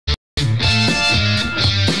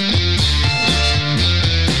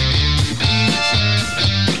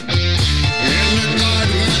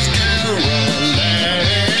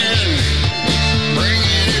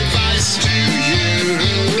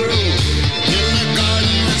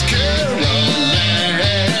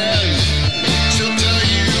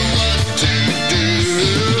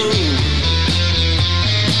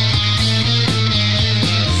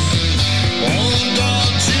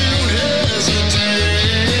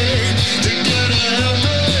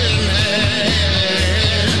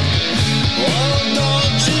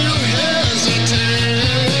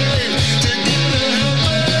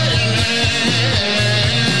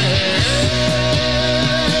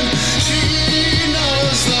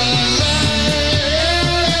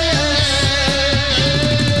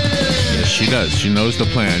does. She knows the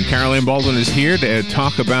plan. Carol Baldwin is here to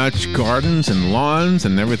talk about gardens and lawns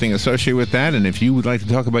and everything associated with that. And if you would like to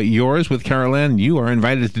talk about yours with Carol, you are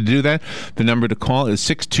invited to do that. The number to call is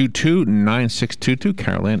 622-9622.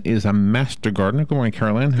 Carol is a master gardener. Good morning,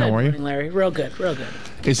 Carol. How are you? Good morning, Larry. Real good, real good.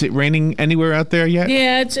 Is it raining anywhere out there yet?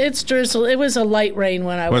 Yeah, it's drizzle. It was a light rain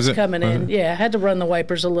when I was coming in. Yeah, I had to run the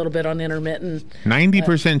wipers a little bit on intermittent.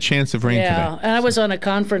 90% chance of rain today. Yeah, and I was on a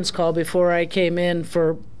conference call before I came in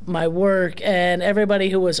for my work, and everybody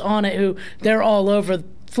who was on it, they're all over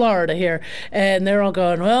Florida here, and they're all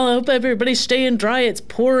going, well, I hope everybody's staying dry. It's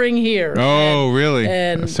pouring here. Oh, really?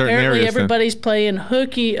 And apparently everybody's playing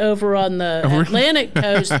hooky over on the Atlantic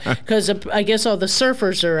coast because I guess all the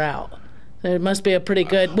surfers are out. It must be a pretty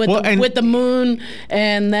good with the moon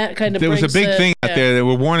and that kind of. There was a big thing out there. They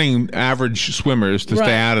were warning average swimmers to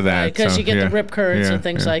stay out of that because you get the rip currents and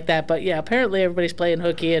things like that. But yeah, apparently everybody's playing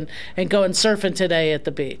hooky and going surfing today at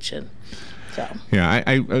the beach. And so. Yeah,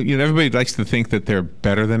 everybody likes to think that they're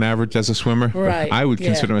better than average as a swimmer. Right. I would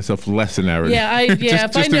consider myself less than average. Yeah,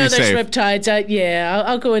 if I know there's rip tides,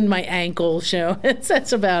 I'll go in my ankle.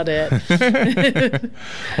 That's about it.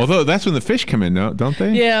 Although that's when the fish come in, don't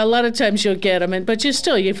they? Yeah, a lot of times you'll get them, but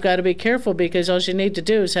you've got to be careful because all you need to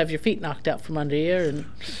do is have your feet knocked out from under you. And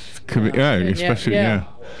especially.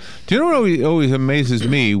 Do you know what always amazes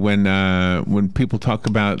me when people talk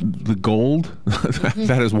about the gold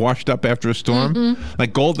that is washed up after a storm?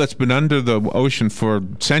 Like gold that's been under the ocean for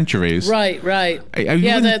centuries. Right.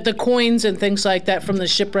 The coins and things like that from the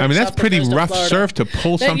shipwrecks. I mean, that's pretty rough surf to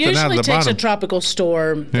pull something out of the bottom. It usually takes a tropical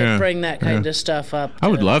storm to bring that kind of stuff up. I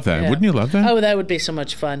would love that. Wouldn't you love that? Oh, that would be so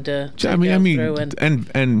much fun to go through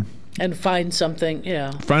and find something,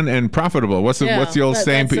 fun and profitable. What's the old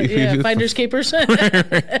saying? Finders keepers. Do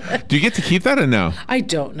you get to keep that or no? I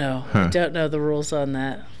don't know. I don't know the rules on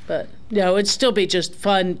that, but it'd still be just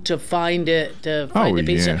fun to find it, to find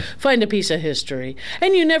a piece of history.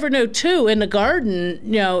 And you never know too in the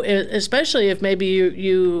garden. Especially if maybe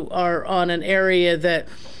you are on an area that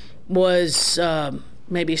was.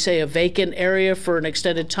 Maybe say a vacant area for an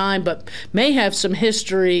extended time, but may have some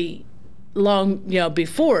history long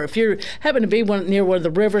before. If you happen to be near one of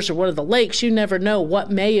the rivers or one of the lakes, you never know what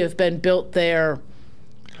may have been built there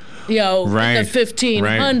in the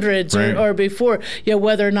 1500s or before,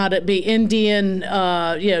 whether or not it be Indian,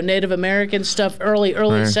 Native American stuff, early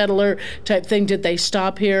settler type thing. Did they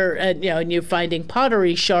stop here? And and you're finding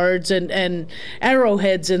pottery shards and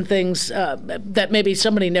arrowheads and things that maybe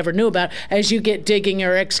somebody never knew about as you get digging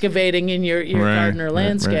or excavating in your garden or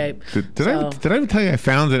landscape. Did I ever tell you I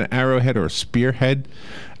found an arrowhead or a spearhead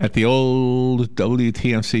at the old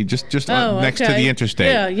WTMC, just next to the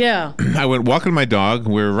interstate? Yeah. I went walking my dog.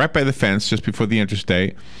 We were right by the fence just before the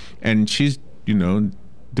interstate, and she's,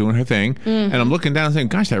 doing her thing. And I'm looking down and saying,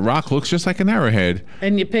 gosh, that rock looks just like an arrowhead.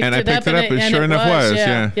 And you picked it up. And I picked it up, and sure enough was.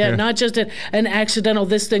 Yeah, not just an accidental,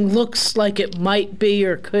 this thing looks like it might be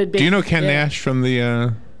or could be. Do you know Ken Nash from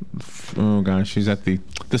the... oh gosh, he's at the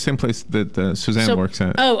same place that Suzanne works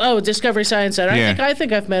at. Discovery Science Center. I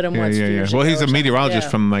think I've met him once. Well, he's a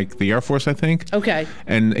meteorologist from the Air Force, I think. Okay.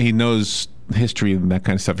 And he knows history and that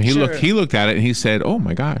kind of stuff. And he looked at it and he said, "Oh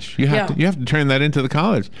my gosh, you have to turn that into the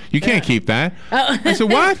college. You can't keep that." I said,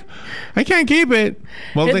 "What? I can't keep it."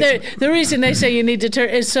 Well, the reason they say you need to turn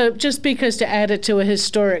is so just because to add it to a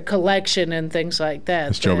historic collection and things like that.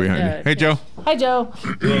 That's Joe behind you. Hey, Joe. Hi, Joe.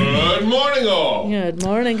 Good morning, all. Good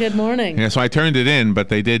morning. Good morning. Yeah, so I turned it in, but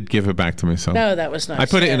they did give it back to me. So that was nice. I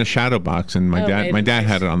put it in a shadow box, and my dad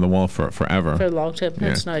had it on the wall forever. For a long time.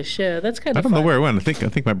 That's nice. Yeah, that's kind of. I don't know where it went. I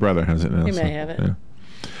think my brother has it now. He may have it. Yeah.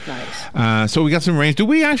 Nice. So we got some rain. Do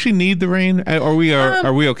we actually need the rain? Are we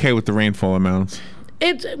okay with the rainfall amounts?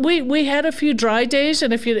 We had a few dry days,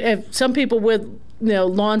 and if some people with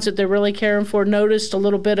lawns that they're really caring for noticed a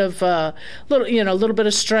little bit of a little bit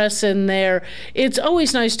of stress in there. It's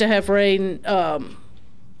always nice to have rain.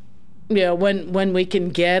 When we can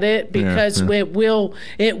get it, because it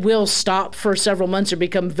will stop for several months or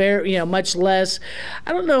become very much less.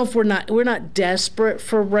 I don't know if we're not desperate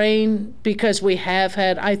for rain, because we have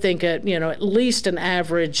had, I think, at least an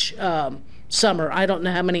average summer. I don't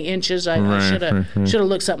know how many inches. I should have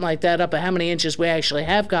looked something like that up, but how many inches we actually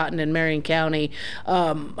have gotten in Marion County.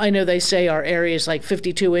 I know they say our area is like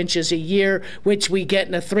 52 inches a year, which we get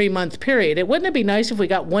in a 3-month period. Wouldn't it be nice if we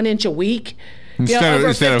got 1 inch a week?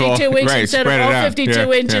 Over 52 weeks instead of all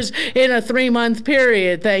 52 inches in a 3-month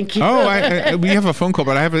period. Thank you. Oh, we have a phone call,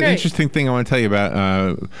 but I have an interesting thing I want to tell you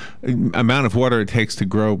about amount of water it takes to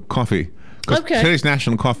grow coffee. Okay. Today's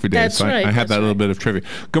National Coffee Day, so I have that little bit of trivia.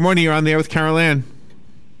 Good morning. You're on the air with Carol Ann.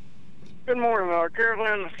 Good morning, Carol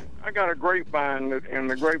Ann. I got a grapevine, and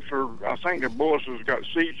the grapes are, I think the bullets has got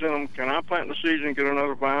seeds in them. Can I plant the seeds and get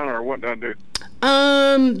another vine, or what do I do?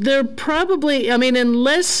 They're probably, I mean,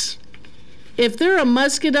 unless, if they're a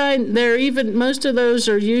muscadine, most of those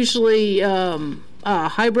are usually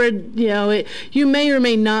hybrid. You may or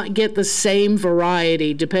may not get the same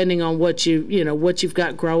variety depending on what you've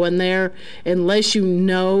got growing there, unless you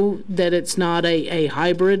know that it's not a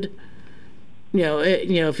hybrid.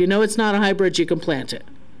 If you know it's not a hybrid, you can plant it,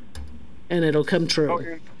 and it'll come true.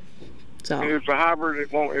 Okay. So if it's a hybrid,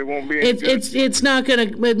 it won't be. It's not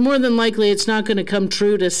gonna. But more than likely, it's not gonna come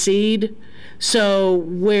true to seed. So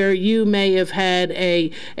where you may have had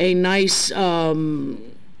a nice,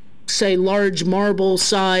 say, large marble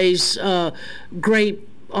size grape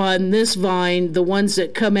on this vine, the ones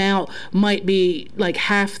that come out might be like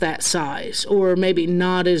half that size, or maybe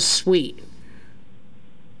not as sweet.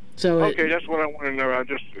 So okay, that's what I want to know. I'll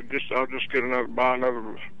just buy another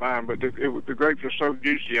vine. But the grapes are so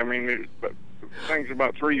juicy. I mean, the thing's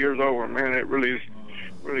about 3 years old, and man, it really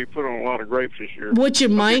put on a lot of grapes this year. What you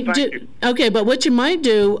might do, okay, but what you might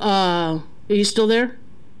do, are you still there?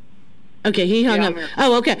 Okay, he hung up.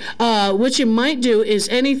 Oh, okay. What you might do is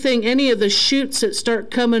any of the shoots that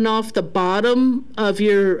start coming off the bottom of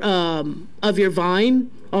your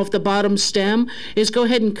vine, off the bottom stem, is go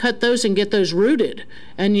ahead and cut those and get those rooted,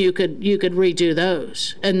 and you could redo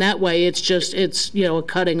those, and that way it's a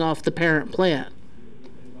cutting off the parent plant.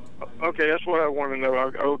 Okay, that's what I want to know.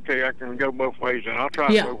 Okay, I can go both ways, and I'll try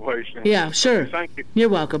both ways. Yeah, sure. Okay, thank you. You're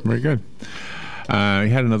welcome. Very good. You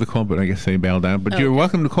had another call, but I guess they bailed out. But you're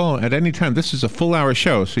welcome to call at any time. This is a full-hour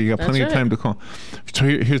show, so you got plenty of time to call. So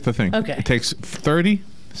here's the thing. Okay. It takes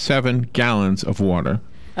 37 gallons of water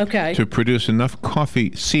to produce enough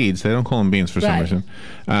coffee seeds, they don't call them beans for some reason,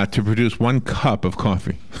 to produce 1 cup of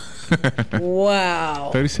coffee. Wow.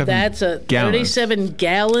 37 That's 37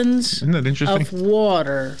 gallons Isn't that interesting? of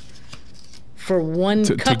water for 1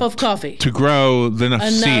 cup of coffee. To grow enough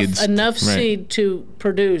seeds. Enough seed to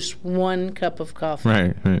produce 1 cup of coffee.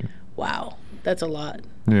 Right. Wow. That's a lot.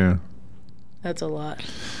 Yeah. That's a lot.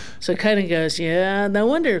 So it kind of goes, no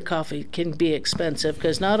wonder coffee can be expensive,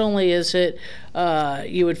 because not only is it,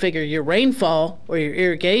 you would figure your rainfall or your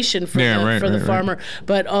irrigation for the farmer,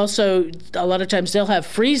 but also a lot of times they'll have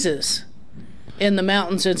freezes in the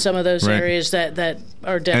mountains in some of those areas that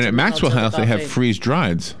are detrimental. And at Maxwell House, they have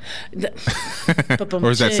freeze-drieds.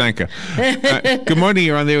 Or is that Sanka? Good morning.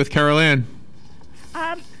 You're on there with Carol Ann.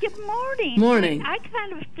 Good morning. Morning. I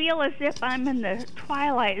kind of feel as if I'm in the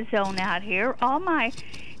twilight zone out here. All my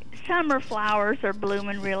summer flowers are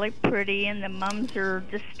blooming really pretty, and the mums are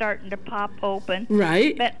just starting to pop open.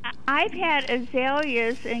 Right. But I've had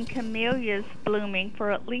azaleas and camellias blooming for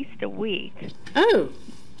at least a week. Oh.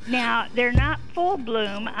 Now, they're not full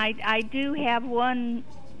bloom. I do have one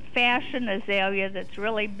fashion azalea that's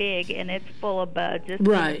really big, and it's full of buds. It's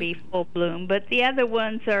going to be full bloom. But the other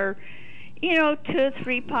ones are, 2 or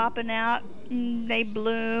 3 popping out, and they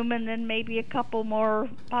bloom, and then maybe a couple more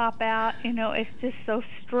pop out. It's just so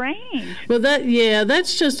strange. Well,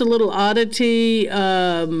 that's just a little oddity,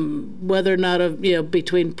 whether or not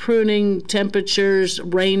between pruning, temperatures,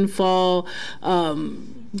 rainfall,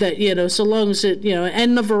 that so long as it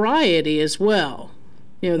and the variety as well.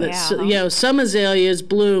 Some azaleas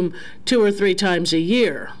bloom 2 or 3 times a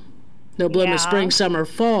year. They'll bloom in spring, summer,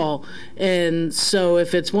 fall, and so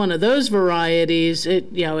if it's one of those varieties,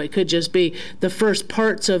 it could just be the first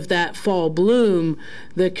parts of that fall bloom.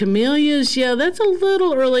 The camellias, that's a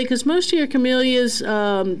little early, because most of your camellias,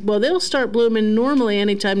 they'll start blooming normally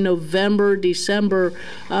anytime November, December.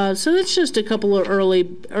 So that's just a couple of early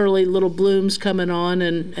little blooms coming on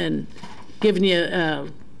and giving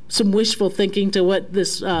you some wishful thinking to what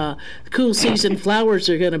this cool season flowers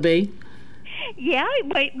are going to be. Yeah,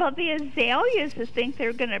 well, the azaleas, I think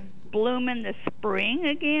they're going to bloom in the spring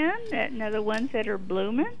again, the ones that are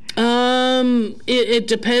blooming? It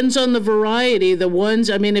depends on the variety. The ones,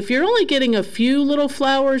 if you're only getting a few little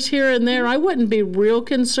flowers here and there, I wouldn't be real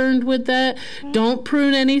concerned with that. Don't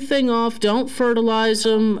prune anything off. Don't fertilize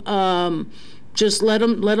them. Just let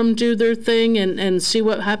them do their thing and see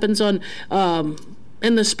what happens on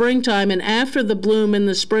in the springtime, and after the bloom in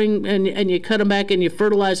the spring, and you cut them back and you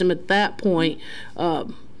fertilize them at that point.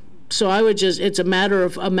 So I would it's a matter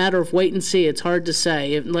of wait and see. It's hard to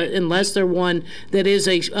say unless they're one that is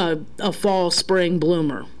a fall spring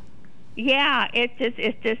bloomer. Yeah, it's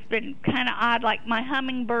just been kind of odd. Like my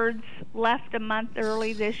hummingbirds left a month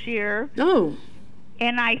early this year. Oh.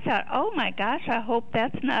 And I thought, oh my gosh, I hope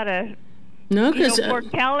that's not a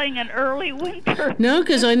foretelling an early winter. No,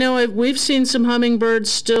 because I know we've seen some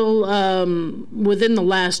hummingbirds still within the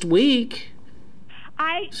last week.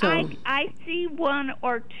 I see one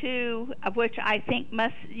or two of which I think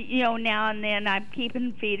must, now and then I'm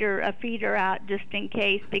keeping a feeder out just in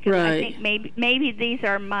case, because I think maybe these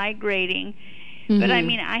are migrating. Mm-hmm. But I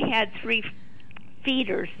mean, I had 3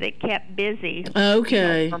 feeders that kept busy.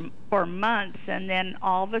 Okay. For months, and then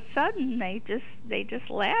all of a sudden they just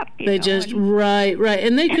left. Right,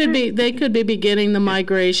 and they could be beginning the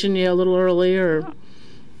migration a little earlier.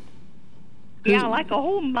 Yeah, like a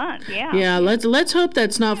whole month. Yeah. Yeah. Let's hope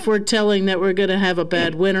that's not foretelling that we're going to have a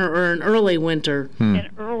bad winter or an early winter.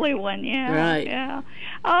 An early one. Yeah. Right. Yeah.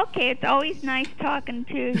 Okay. It's always nice talking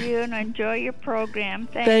to you, and I enjoy your program.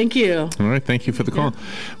 Thank you. All right. Thank you for the call.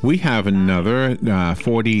 We have another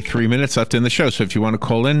 43 minutes left in the show, so if you want to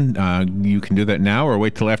call in, you can do that now or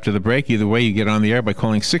wait till after the break. Either way, you get on the air by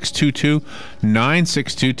calling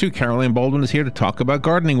 622-9622. Caroline Baldwin is here to talk about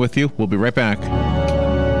gardening with you. We'll be right back.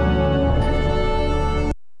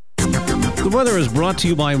 The weather is brought to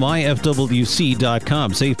you by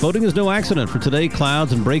myfwc.com. Safe boating is no accident. For today,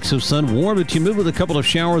 clouds and breaks of sun, warm and humid with a couple of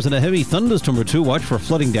showers and a heavy thunderstorm or two. Watch for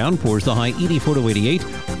flooding downpours, the high 84 to 88.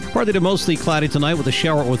 Partly to mostly cloudy tonight with a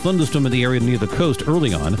shower or thunderstorm in the area near the coast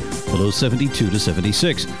early on, below 72 to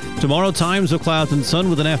 76. Tomorrow, times of clouds and sun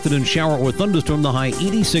with an afternoon shower or thunderstorm, the high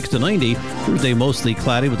 86 to 90. Thursday, mostly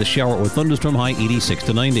cloudy with a shower or thunderstorm, high 86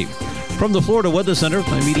 to 90. From the Florida Weather Center,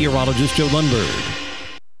 I'm meteorologist Joe Lundberg.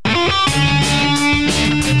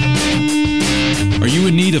 Are you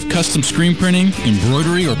in need of custom screen printing,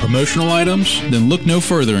 embroidery, or promotional items? Then look no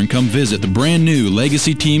further and come visit the brand new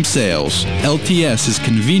Legacy Team Sales. LTS is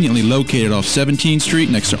conveniently located off 17th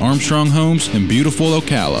Street next to Armstrong Homes in beautiful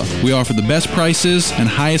Ocala. We offer the best prices and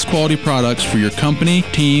highest quality products for your company,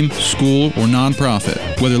 team, school, or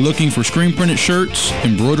nonprofit. Whether looking for screen printed shirts,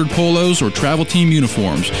 embroidered polos, or travel team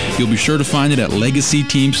uniforms, you'll be sure to find it at Legacy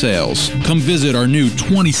Team Sales. Come visit our new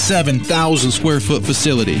 27,000 square foot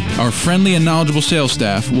facility. Our friendly and knowledgeable sales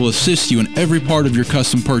staff will assist you in every part of your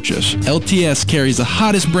custom purchase. LTS carries the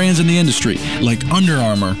hottest brands in the industry like Under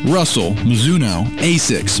Armour, Russell, Mizuno,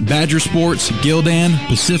 Asics, Badger Sports, Gildan,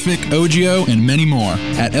 Pacific, Ogio, and many more.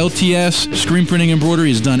 At LTS, screen printing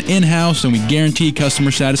embroidery is done in-house and we guarantee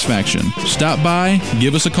customer satisfaction. Stop by,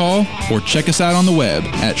 give us a call, or check us out on the web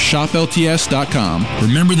at shoplts.com.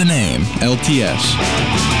 Remember the name, LTS.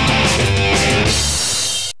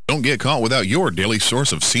 Don't get caught without your daily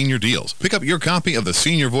source of senior deals. Pick up your copy of the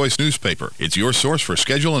Senior Voice newspaper. It's your source for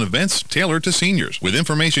schedule and events tailored to seniors, with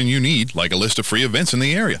information you need, like a list of free events in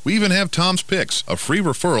the area. We even have Tom's Picks, a free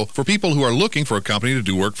referral for people who are looking for a company to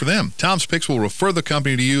do work for them. Tom's Picks will refer the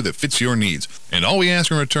company to you that fits your needs. And all we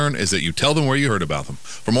ask in return is that you tell them where you heard about them.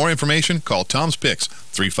 For more information, call Tom's Picks,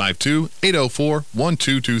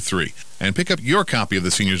 352-804-1223. And pick up your copy of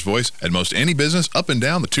the Senior's Voice at most any business up and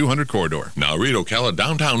down the 200 corridor. Now read Ocala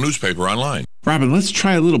Downtown newspaper online. Robin, let's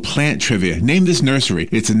try a little plant trivia. Name this nursery.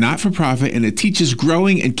 It's a not-for-profit, and it teaches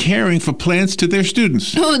growing and caring for plants to their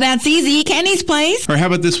students. Oh, that's easy. Kenny's Place. Or how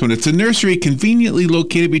about this one? It's a nursery conveniently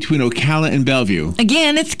located between Ocala and Bellevue.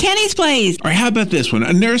 Again, it's Kenny's Place. Or how about this one?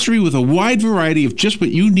 A nursery with a wide variety of just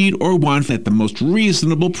what you need or want at the most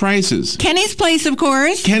reasonable prices. Kenny's Place, of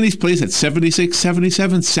course. Kenny's Place at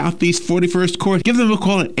 7677 Southeast 41st Court. Give them a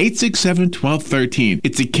call at 867-1213.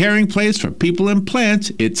 It's a caring place for people and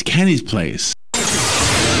plants. It's Kenny's Place.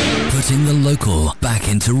 Putting the local back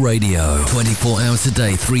into radio. 24 hours a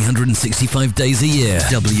day, 365 days a year.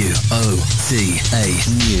 WOCA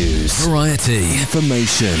News. Variety.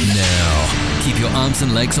 Information. Now. Keep your arms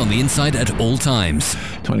and legs on the inside at all times.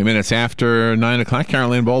 20 minutes after 9 o'clock,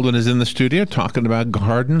 Caroline Baldwin is in the studio talking about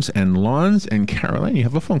gardens and lawns. And Caroline, you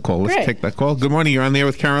have a phone call. Let's take that call. Good morning. You're on the air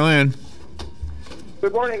with Caroline.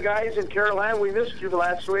 Good morning, guys. And Caroline, we missed you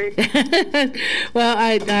last week. Well,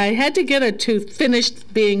 I had to get a tooth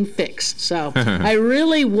finished being fixed, so I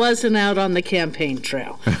really wasn't out on the campaign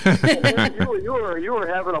trail. you were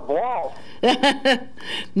having a ball.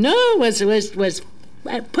 No, it was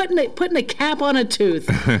putting a cap on a tooth.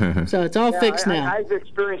 So it's all fixed now. I've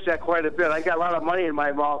experienced that quite a bit. I got a lot of money in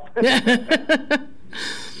my mouth.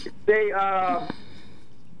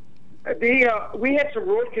 We had some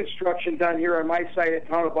road construction done here on my side of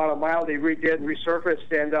town, about a mile. They redid and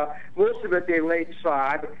resurfaced, and most of it they laid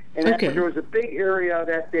sod. And there was a big area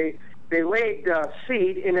that they laid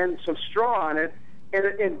seed and then some straw on it.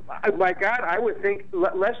 And my God, I would think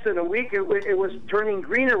less than a week it was turning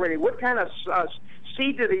green already. What kind of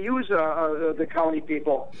seed did they use, the county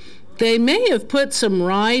people? They may have put some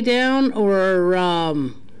rye down, or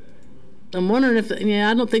I'm wondering if,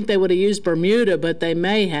 I don't think they would have used Bermuda, but they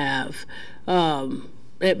may have.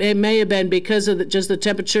 It may have been because of just the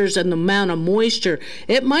temperatures and the amount of moisture.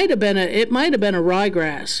 It might have been a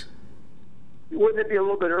ryegrass. wouldn't it be a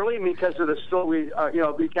little bit early because of the still be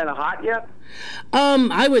kind of hot yet?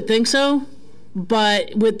 I would think so.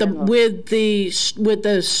 But with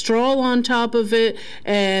the straw on top of it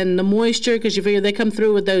and the moisture, because you figure they come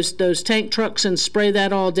through with those tank trucks and spray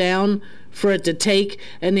that all down for it to take,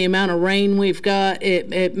 and the amount of rain we've got,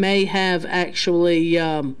 it may have actually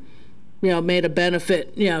made a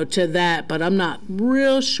benefit to that. But I'm not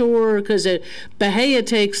real sure, because Bahia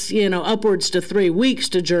takes upwards to 3 weeks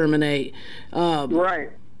to germinate.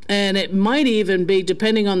 Right. And it might even be,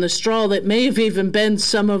 depending on the straw, that may have even been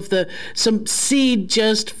some seed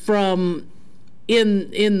just from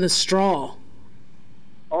in the straw.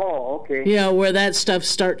 Oh, okay. Where that stuff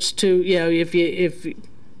starts to,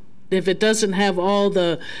 if it doesn't have all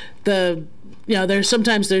there's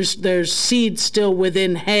sometimes there's seed still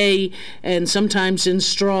within hay, and sometimes in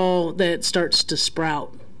straw that starts to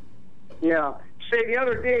sprout. Yeah. Say, the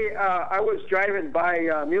other day, I was driving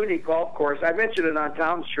by Munich Golf Course. I mentioned it on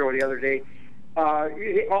Tom's show the other day.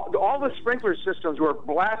 All the sprinkler systems were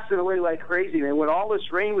blasting away like crazy. And with all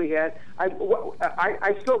this rain we had,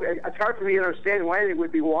 it's hard for me to understand why they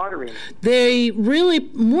would be watering. They really,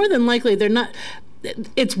 more than likely, they're not.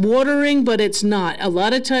 It's watering, but it's not. A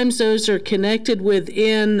lot of times those are connected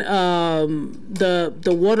within the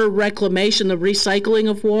water reclamation, the recycling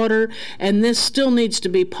of water, and this still needs to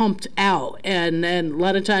be pumped out. And a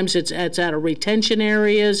lot of times it's out of retention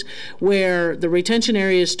areas, where the retention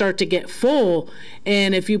areas start to get full,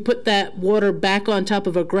 and if you put that water back on top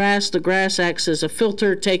of the grass acts as a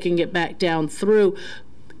filter, taking it back down through,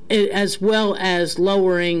 as well as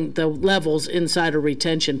lowering the levels inside of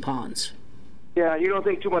retention ponds. Yeah, you don't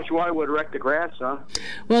think too much water would wreck the grass, huh?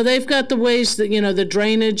 Well, they've got the ways that, the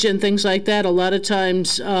drainage and things like that. A lot of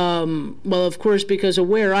times, well, of course, because of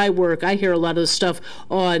where I work, I hear a lot of the stuff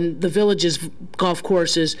on the villages' golf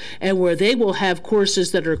courses, and where they will have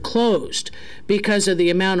courses that are closed because of the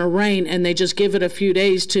amount of rain, and they just give it a few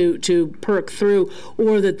days to perk through,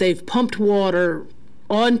 or that they've pumped water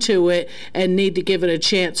onto it and need to give it a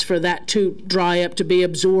chance for that to dry up, to be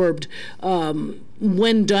absorbed.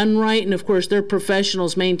 When done right, and of course they're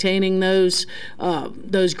professionals maintaining those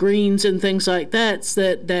greens and things like that,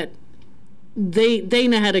 so that they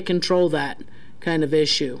know how to control that kind of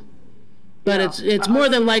issue. But it's more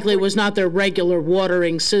than likely it was not their regular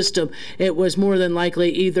watering system. It was more than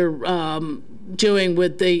likely either doing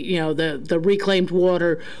with the reclaimed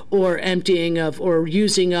water, or emptying of, or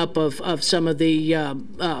using up of some of the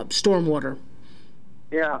storm water.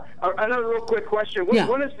 Yeah. Another real quick question.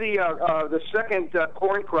 When is the second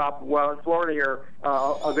corn crop in Florida here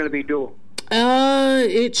going to be due?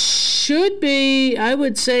 It should be, I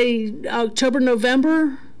would say, October,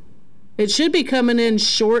 November. It should be coming in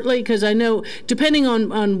shortly, because I know, depending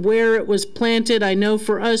on where it was planted, I know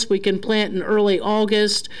for us we can plant in early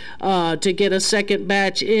August to get a second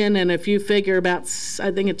batch in, and if you figure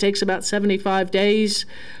I think it takes about 75 days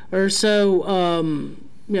or so,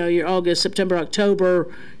 your August, September, October,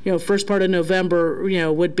 first part of November,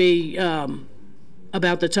 would be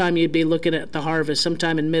about the time you'd be looking at the harvest,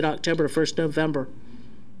 sometime in mid-October, 1st November.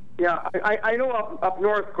 Yeah, I know up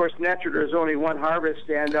north, of course, naturally there's only one harvest,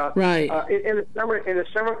 and right. In the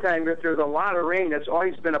summertime, if there's a lot of rain, that's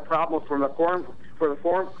always been a problem for the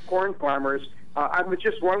corn farmers. I was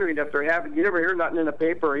just wondering if they're having. You never hear nothing in the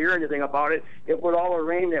paper or hear anything about it. With all the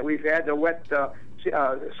rain that we've had, the wet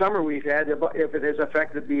summer we've had, if it has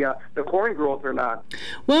affected the corn growth or not.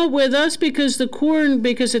 Well, with us, because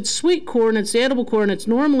it's sweet corn, it's the edible corn, it's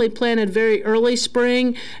normally planted very early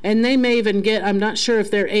spring, and they may even get, I'm not sure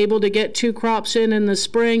if they're able to get 2 crops in the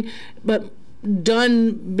spring, but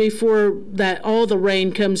done before that all the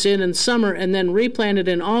rain comes in summer, and then replanted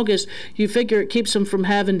in August, you figure it keeps them from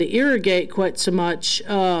having to irrigate quite so much.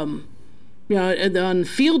 On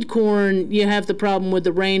field corn, you have the problem with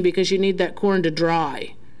the rain because you need that corn to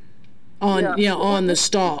dry on the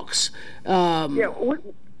stalks.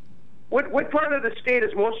 What part of the state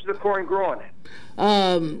is most of the corn grown?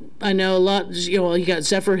 I know a lot. You got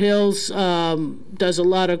Zephyr Hills does a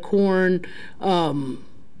lot of corn.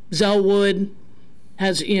 Zellwood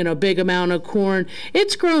has a big amount of corn.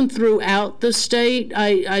 It's grown throughout the state.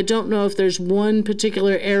 I don't know if there's one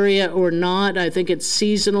particular area or not. I think it's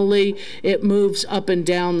seasonally. It moves up and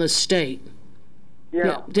down the state.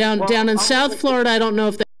 Yeah. Down in South Florida, I don't know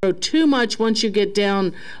if they grow too much once you get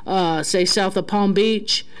down, say, south of Palm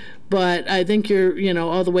Beach. But I think you're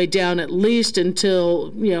all the way down at least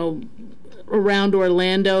until around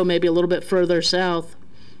Orlando, maybe a little bit further south.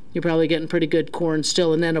 You're probably getting pretty good corn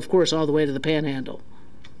still, and then, of course, all the way to the Panhandle.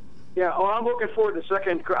 Yeah, I'm looking forward to the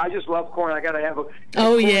second. I just love corn. I got to have a corn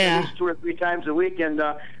at least 2 or 3 times a week. And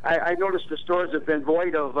I noticed the stores have been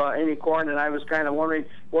void of any corn, and I was kind of wondering.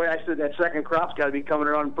 Boy, I said that second crop's got to be coming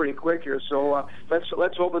around pretty quick here. So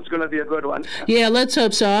let's hope it's going to be a good one. Yeah, let's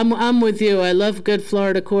hope so. I'm with you. I love good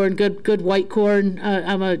Florida corn, good white corn.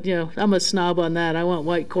 I'm a snob on that. I want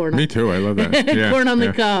white corn. Me too. I love that. Yeah, corn on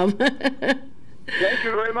the cob. Thank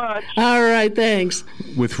you very much. All right, thanks.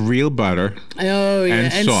 With real butter. Oh yeah,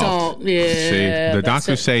 and salt. Yeah. See, the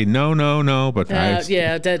doctors say no, but it's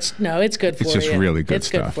good for you. It's just really good It's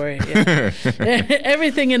stuff. good for you. Yeah.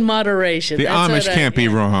 Everything in moderation. The Amish can't be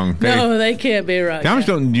wrong. They can't be wrong. The Amish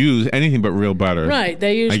don't use anything but real butter. Right,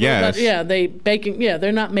 they use real butter. Yeah,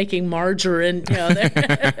 they're not making margarine.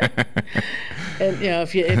 And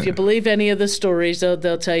if you believe any of the stories,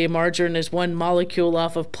 they'll tell you margarine is one molecule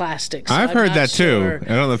off of plastic. So I've heard that too. I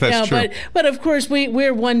don't know if that's true. But of course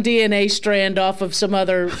we're one DNA strand off of some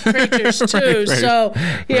other creatures too. Right. So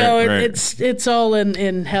it's all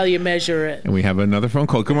in how you measure it. And we have another phone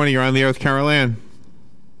call. Good morning. You're on the air with Carol Ann.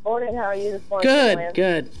 Morning. How are you this morning?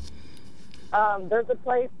 Good. There's a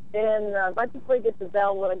place in right before you get to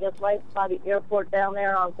Baldwin, I guess right by the airport down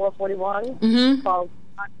there on 441. Called,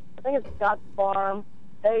 I think it's Scott's Farm.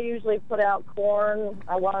 They usually put out corn,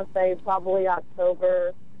 I want to say probably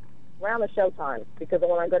October, around the show time, because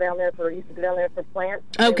when I go down there used to go down there for plants.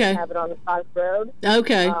 Okay. They have it on the side of the road.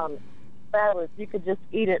 Okay. You could just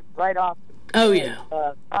eat it right off.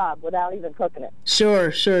 Without even cooking it.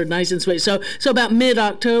 Sure, nice and sweet. So about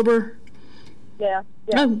mid-October. Yeah.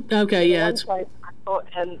 Oh, okay, yeah.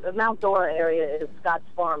 And the Mount Dora area is Scott's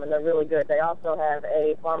Farm, and they're really good. They also have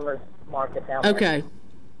a farmer's market down there. Okay.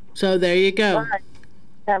 So there you go. All right.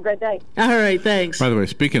 Have a great day. All right, thanks. By the way,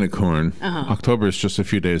 speaking of corn, October is just a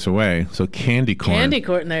few days away, so candy corn. Candy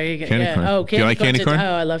corn, there you go. Candy corn. Oh, do you like candy corn?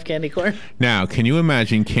 Oh, I love candy corn. Now, can you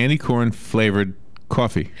imagine candy corn flavored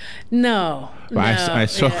coffee? No. I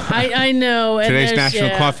saw. I know. Today's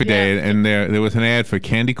National Coffee Day, and there was an ad for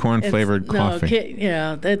candy corn flavored coffee.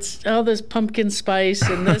 That's all this pumpkin spice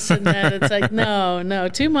and this and that. It's like no,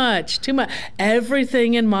 too much.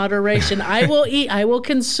 Everything in moderation. I will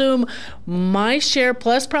consume my share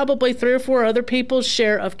plus probably 3 or 4 other people's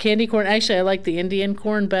share of candy corn. Actually, I like the Indian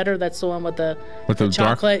corn better. That's the one with the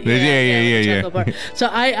chocolate. Yeah. So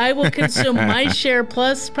I will consume my share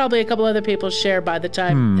plus probably a couple other people's share by the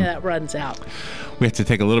time that runs out. We have to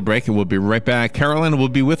take a little break, and we'll be right back. Carolyn will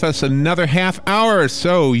be with us another half hour,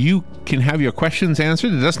 so you can have your questions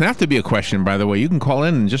answered. It doesn't have to be a question, by the way. You can call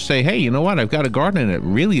in and just say, hey, you know what? I've got a garden, and it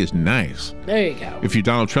really is nice. There you go. If you're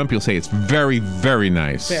Donald Trump, you'll say it's very, very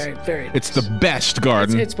nice. Very, very nice. It's the best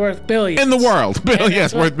garden. It's worth billions. In the world.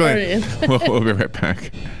 Yes, worth billions. We'll be right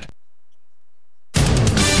back.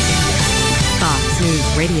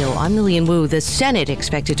 News Radio. I'm Lillian Wu. The Senate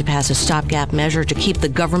expected to pass a stopgap measure to keep the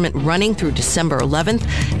government running through December 11th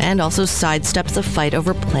and also sidesteps the fight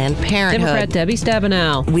over Planned Parenthood. Democrat Debbie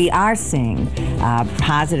Stabenow. We are seeing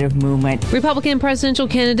positive movement. Republican presidential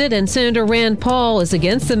candidate and Senator Rand Paul is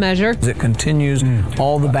against the measure. It continues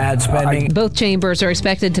all the bad spending. Both chambers are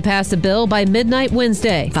expected to pass the bill by midnight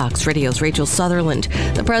Wednesday. Fox Radio's Rachel Sutherland.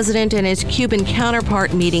 The president and his Cuban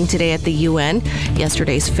counterpart meeting today at the UN.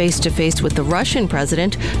 Yesterday's face-to-face with the Russian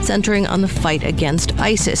president, centering on the fight against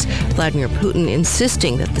ISIS. Vladimir Putin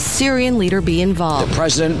insisting that the Syrian leader be involved. The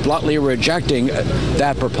president bluntly rejecting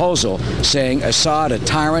that proposal, saying Assad, a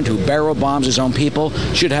tyrant who barrel bombs his own people,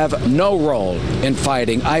 should have no role in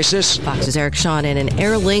fighting ISIS. Fox's Eric Shawn in an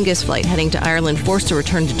Aer Lingus flight heading to Ireland forced to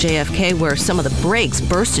return to JFK, where some of the brakes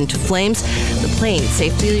burst into flames. The plane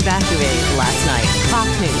safely evacuated last night. Fox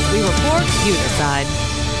News, we report, you decide.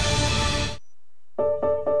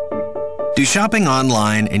 Do shopping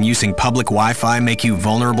online and using public Wi-Fi make you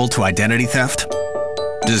vulnerable to identity theft?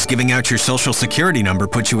 Does giving out your social security number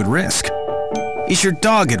put you at risk? Is your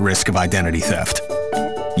dog at risk of identity theft?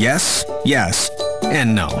 Yes,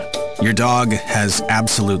 and no. Your dog has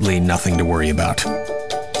absolutely nothing to worry about.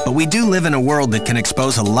 But we do live in a world that can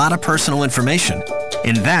expose a lot of personal information,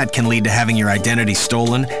 and that can lead to having your identity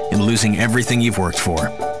stolen and losing everything you've worked for.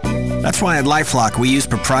 That's why at LifeLock we use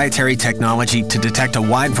proprietary technology to detect a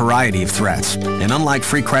wide variety of threats. And unlike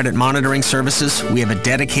free credit monitoring services, we have a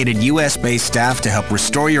dedicated US-based staff to help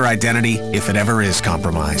restore your identity if it ever is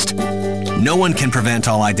compromised. No one can prevent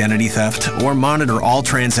all identity theft or monitor all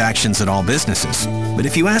transactions at all businesses. But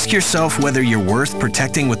if you ask yourself whether you're worth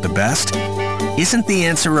protecting with the best, isn't the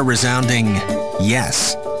answer a resounding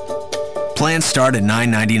yes? Plans start at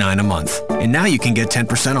 $9.99 a month, and now you can get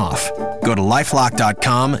 10% off. Go to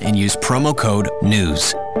lifelock.com and use promo code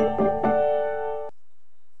NEWS.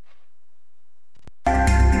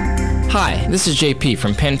 Hi, This is JP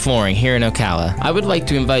from Penn Flooring here in Ocala. I would like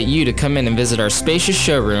to invite you to come in and visit our spacious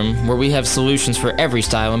showroom where we have solutions for every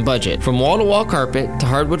style and budget. From wall-to-wall carpet to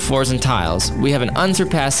hardwood floors and tiles, we have an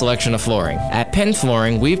unsurpassed selection of flooring. At Penn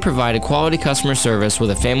Flooring, we've provided quality customer service with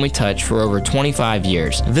a family touch for over 25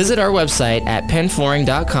 years. Visit our website at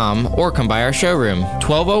pennflooring.com or come by our showroom,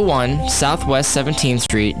 1201 Southwest 17th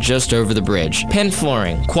Street, just over the bridge. Penn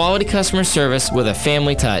Flooring, quality customer service with a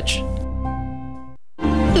family touch.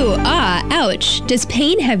 Ooh, ouch. Does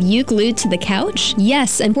pain have you glued to the couch?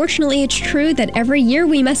 Yes, unfortunately it's true that every year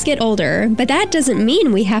we must get older, but that doesn't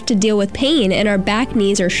mean we have to deal with pain in our back,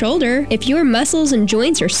 knees, or shoulder. If your muscles and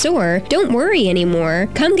joints are sore, don't worry anymore.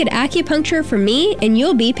 Come get acupuncture from me and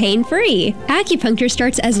you'll be pain-free. Acupuncture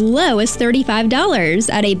starts as low as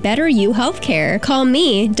 $35 at a Better You Healthcare. Call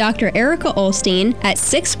me, Dr. Erica Olstein, at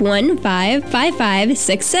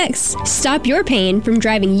 615-5566. Stop your pain from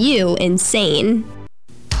driving you insane.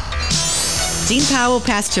 Gene Powell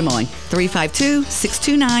Pasture Mowing,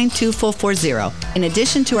 352-629-2440. In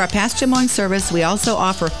addition to our pasture mowing service, we also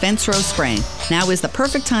offer fence row spraying. Now is the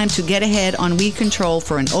perfect time to get ahead on weed control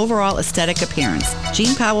for an overall aesthetic appearance.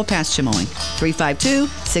 Gene Powell Pasture Mowing,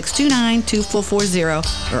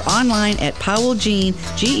 352-629-2440 or online at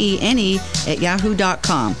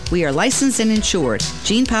powellgene@yahoo.com. We are licensed and insured.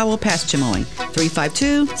 Gene Powell Pasture Mowing,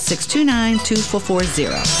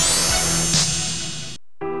 352-629-2440.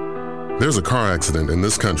 There's a car accident in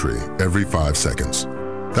this country every 5 seconds.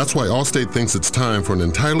 That's why Allstate thinks it's time for an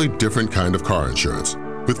entirely different kind of car insurance,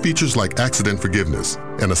 with features like accident forgiveness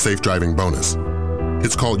and a safe driving bonus.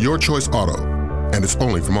 It's called Your Choice Auto, and it's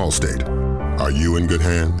only from Allstate. Are you in good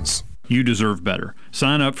hands? You deserve better.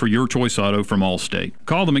 Sign up for Your Choice Auto from Allstate.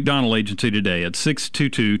 Call the McDonald Agency today at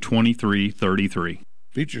 622-2333.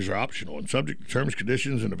 Features are optional and subject to terms,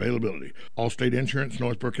 conditions, and availability. Allstate Insurance,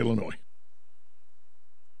 Northbrook, Illinois.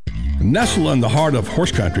 Nestled in the heart of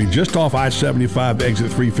horse country, just off I-75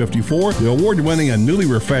 exit 354, the award-winning and newly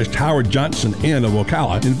refreshed Howard Johnson Inn of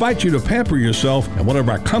Ocala invites you to pamper yourself in one of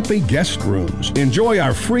our comfy guest rooms. Enjoy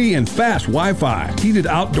our free and fast Wi-Fi, heated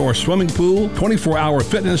outdoor swimming pool, 24-hour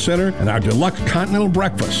fitness center, and our deluxe continental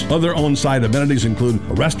breakfast. Other on-site amenities include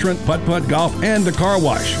a restaurant, putt-putt golf, and a car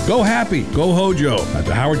wash. Go happy, go Hojo at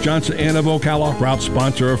the Howard Johnson Inn of Ocala, proud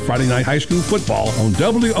sponsor of Friday Night High School football on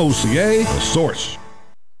WOCA, The Source.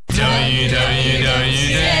 WWOCA,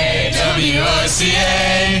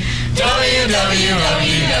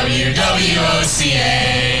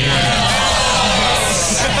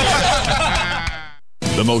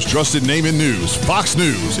 The most trusted name in news, Fox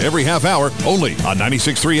News, every half hour, only on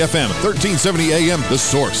 96.3 FM, 1370 AM, The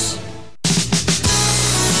Source.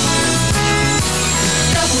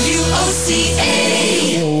 WOCA.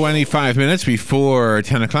 25 minutes before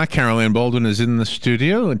 10 o'clock, Carol Ann Baldwin is in the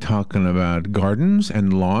studio and talking about gardens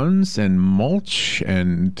and lawns and mulch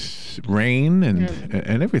and rain and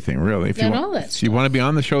everything, really. If and all that stuff. You want to be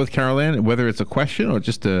on the show with Carol Ann, whether it's a question or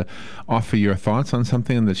just to offer your thoughts on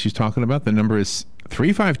something that she's talking about, the number is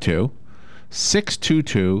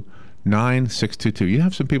 352-622-9622. You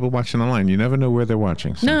have some people watching online. You never know where they're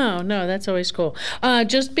watching. So. No, that's always cool.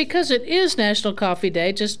 Just because it is National Coffee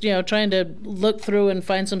Day, just trying to look through and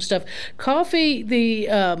find some stuff. Coffee, the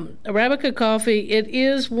Arabica coffee, it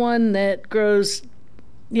is one that grows.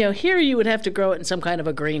 Here you would have to grow it in some kind of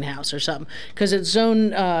a greenhouse or something because it's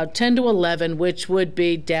zone 10 to 11, which would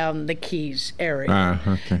be down the Keys area.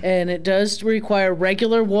 Okay. And it does require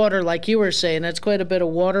regular water, like you were saying. That's quite a bit of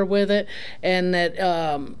water with it, and that.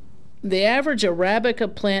 The average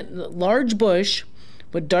Arabica plant, large bush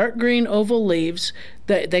with dark green oval leaves,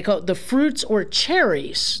 they call it the fruits or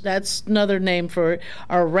cherries, that's another name for it,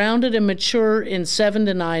 are rounded and mature in 7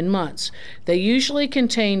 to 9 months. They usually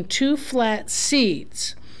contain 2 flat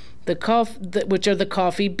seeds, which are the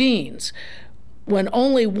coffee beans. When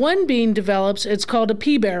only one bean develops, it's called a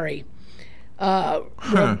pea berry.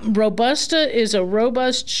 Robusta is a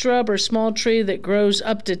robust shrub or small tree that grows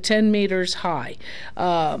up to 10 meters high.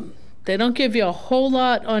 They don't give you a whole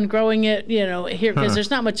lot on growing it, here, because there's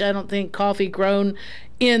not much, I don't think, coffee grown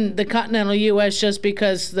in the continental U.S. just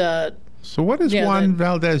because the... So what is Juan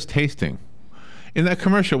Valdez tasting? In that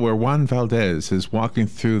commercial where Juan Valdez is walking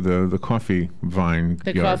through the coffee vine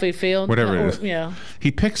The yard, coffee field? Whatever it is. Yeah. He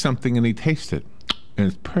picks something and he tastes it, and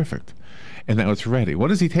it's perfect. And now it's ready. What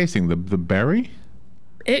is he tasting? The berry?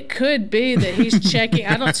 It could be that he's checking.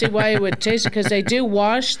 I don't see why he would taste it because they do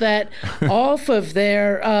wash that off of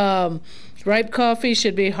their ripe coffee.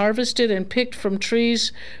 Should be harvested and picked from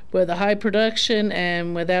trees with a high production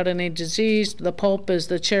and without any disease. The pulp is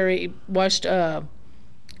the cherry washed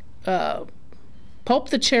Pulp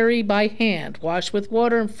the cherry by hand. Wash with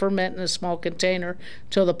water and ferment in a small container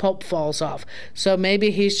till the pulp falls off. So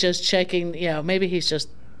maybe he's just checking, maybe he's just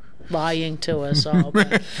lying to us all.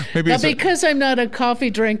 But because I'm not a coffee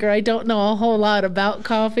drinker, I don't know a whole lot about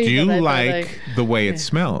coffee. Do you like the way it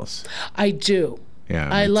smells? I do. Yeah,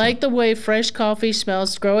 I like the way fresh coffee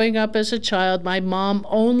smells. Growing up as a child, my mom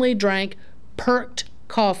only drank perked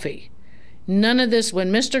coffee. None of this.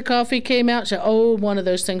 When Mr. Coffee came out, she said, one of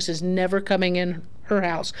those things is never coming in her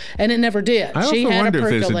house. And it never did. I she also had wonder a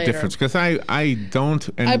if percolator. there's a difference, because I don't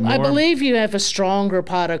anymore. I believe you have a stronger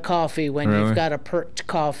pot of coffee when Really? you've got a perked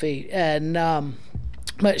coffee. And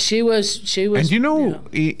but she was. And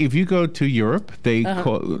if you go to Europe, they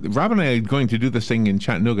call, Rob and I are going to do this thing in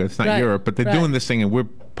Chattanooga. It's not Europe, but they're doing this thing, and we're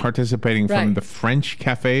participating from the French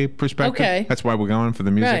cafe perspective. Okay. That's why we're going for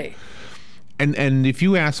the music. Right. And if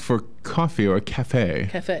you ask for coffee or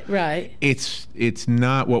cafe, right, it's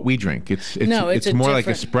not what we drink. It's more like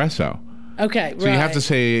espresso. Okay, so you have to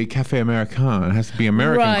say cafe American. It has to be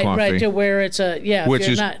American coffee. Right, to where it's which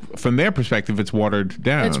is not, from their perspective, it's watered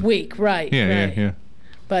down. It's weak, right? Yeah.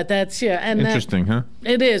 But that's and interesting, huh?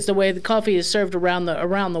 It is the way the coffee is served around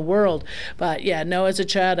the world. But as a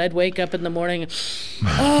child, I'd wake up in the morning,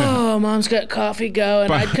 Mom's got coffee, go,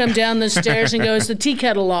 and I'd come down the stairs and go, is the tea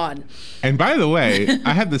kettle on? And by the way,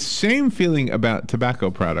 I have the same feeling about tobacco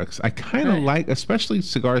products. I kind of like, especially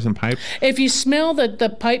cigars and pipes. If you smell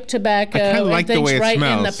the pipe tobacco and things right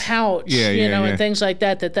in the pouch, and things like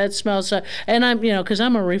that smells. And I'm, because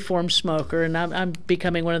I'm a reformed smoker, and I'm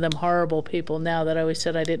becoming one of them horrible people now that I always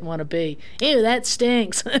said I didn't want to be. Ew, that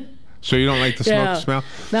stinks. So you don't like the smoke smell?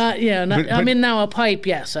 Now a pipe,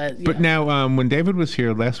 yes. But now, when David was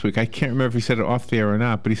here last week, I can't remember if he said it off the air or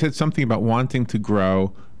not, but he said something about wanting to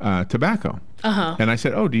grow tobacco. And I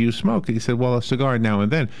said, do you smoke? He said, well, a cigar now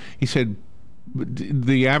and then. He said,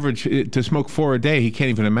 the average to smoke 4 a day, he can't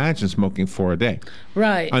even imagine smoking 4 a day.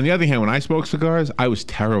 Right. On the other hand, when I smoked cigars, I was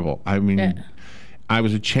terrible. I mean, I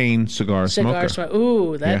was a chain cigar smoker.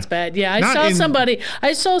 Ooh, that's bad. Yeah, I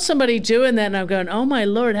saw somebody doing that, and I'm going, oh my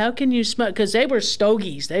Lord, how can you smoke? Because they were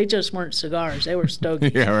stogies. They just weren't cigars. They were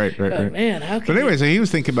stogies. Right. Man, how can But anyway, so he was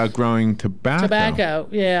thinking about growing tobacco. Tobacco,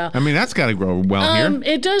 yeah. I mean, that's got to grow well here.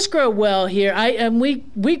 It does grow well here.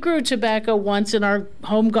 We grew tobacco once in our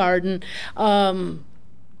home garden, but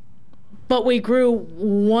we grew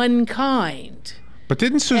one kind. But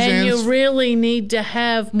didn't Suzanne's... And you really need to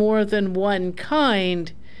have more than one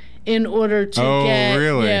kind in order to get,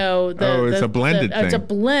 really? It's a blended thing. It's a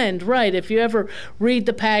blend, right. If you ever read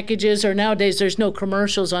the packages, or nowadays there's no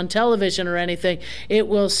commercials on television or anything, it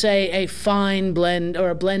will say a fine blend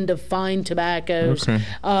or a blend of fine tobaccos,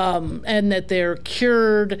 and that they're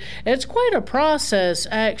cured. It's quite a process,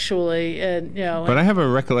 actually. And But I have a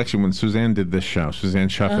recollection when Suzanne did this show, Suzanne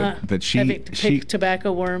Shuffett, that she picked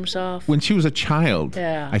tobacco worms off. When she was a child,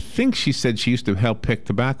 yeah. I think she said she used to help pick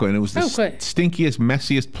tobacco, and it was the stinkiest,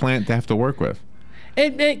 messiest plant to have to work with.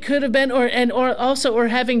 It could have been, or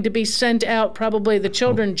having to be sent out. Probably the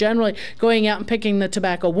children generally going out and picking the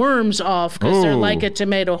tobacco worms off because they're like a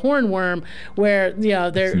tomato hornworm, where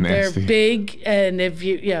they're big, and if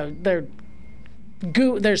they're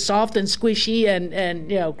soft and squishy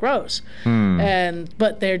and gross,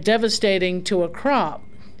 but they're devastating to a crop.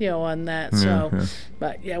 On that.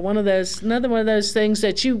 But another one of those things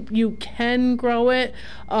that you can grow it.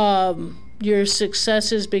 Your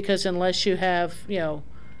successes, because unless you have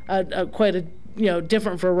quite a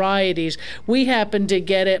different varieties. We happened to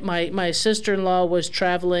get it. My sister-in-law was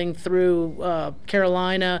traveling through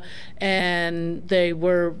Carolina, and there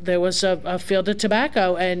was a field of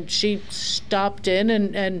tobacco, and she stopped in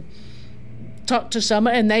and talked to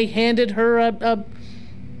someone, and they handed her a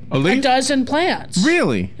dozen plants.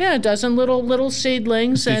 Really? Yeah, a dozen little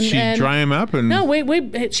seedlings. Did she dry them up? No,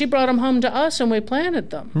 she brought them home to us, and we planted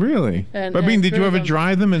them. Really? Did you ever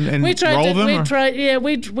dry them and roll them?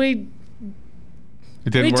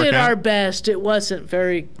 We did our best. It wasn't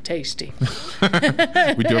very tasty.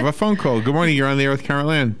 We do have a phone call. Good morning. You're on the air with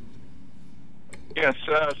Carol Ann. Yes,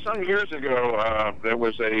 some years ago, there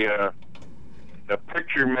was a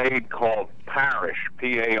picture made called Parish,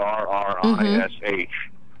 P-A-R-R-I-S-H.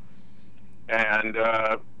 And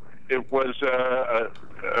it was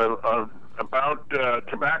about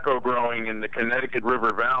tobacco growing in the Connecticut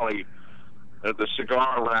River Valley, the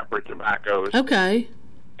cigar wrapper tobaccos. Okay.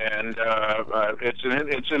 And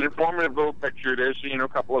it's an informative little picture. There's a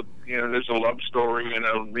couple of there's a love story and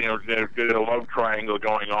a love triangle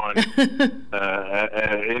going on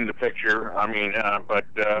in the picture. I mean, but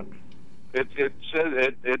it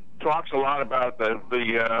says it talks a lot about the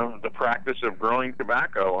practice of growing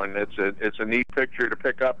tobacco, and it's a neat picture to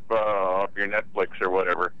pick up off your Netflix or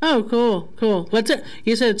whatever. Oh, cool. What's it?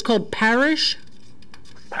 You said it's called Parish?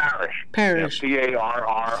 Parish.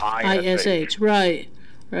 P-A-R-R-I-S-H. Right.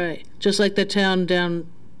 Just like the town down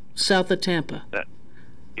south of Tampa.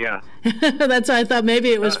 Yeah. That's what I thought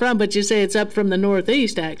maybe it was from, but you say it's up from the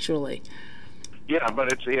northeast, actually. Yeah,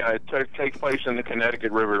 but it takes place in the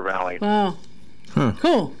Connecticut River Valley. Wow. Huh.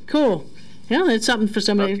 Cool. Yeah, it's something for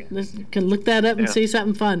somebody that can look that up and see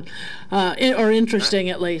something fun, or interesting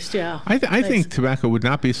at least. Yeah. I think tobacco would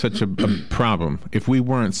not be such a problem if we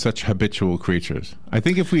weren't such habitual creatures. I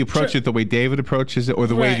think if we approach it the way David approaches it, or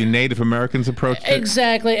the way the Native Americans approached it.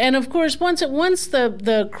 Exactly, and of course, once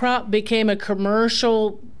the crop became a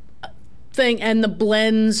commercial thing, and the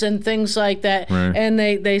blends and things like that, and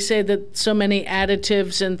they say that so many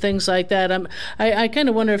additives and things like that, I kind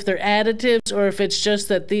of wonder if they're additives or if it's just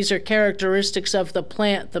that these are characteristics of the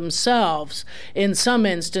plant themselves in some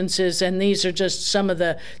instances, and these are just some of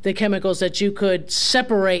the chemicals that you could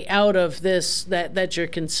separate out of this that you're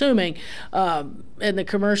consuming. And the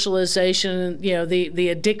commercialization, the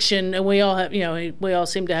addiction, and we all have, we all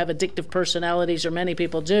seem to have addictive personalities, or many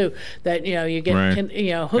people do, that, you get,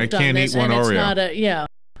 hooked on this, and it's not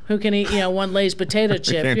who can eat, one Lay's potato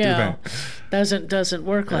chip, doesn't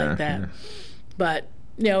work like that. But,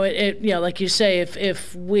 like you say,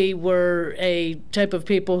 if we were a type of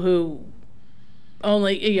people who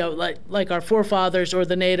only, like our forefathers or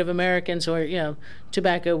the Native Americans, or,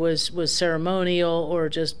 tobacco was ceremonial or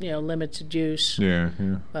just, limited use. Yeah.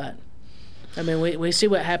 But, I mean, we see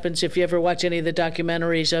what happens if you ever watch any of the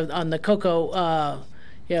documentaries on the cocoa,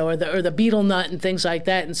 or the betel nut and things like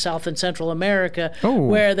that in South and Central America,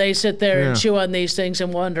 where they sit there and chew on these things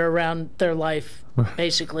and wander around their life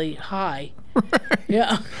basically high.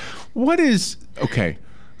 Yeah. What is,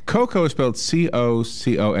 cocoa is spelled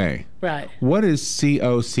C-O-C-O-A. Right. What is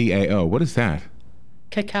C-O-C-A-O? What is that?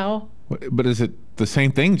 Cacao. But is it the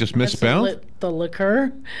same thing, just misspelled? That's the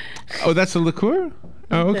liqueur. Oh, that's a liqueur?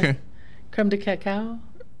 Oh, okay. Creme de cacao.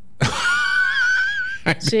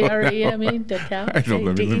 C-R-E, I mean, cacao.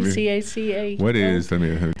 D-E-C-A-C-A. What is?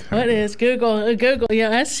 What is? Google. Yeah,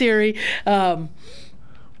 that's Siri.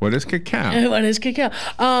 What is cacao? What is cacao?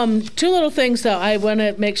 Two little things, though, I want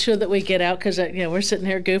to make sure that we get out, because we're sitting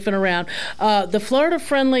here goofing around. The Florida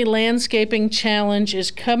Friendly Landscaping Challenge is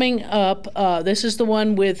coming up. This is the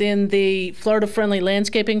one within the Florida Friendly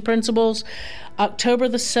Landscaping Principles, October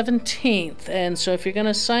the 17th. And so if you're going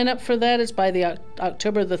to sign up for that, it's by the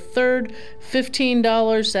October the 3rd,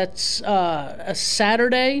 $15. That's a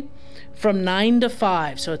Saturday, from 9 to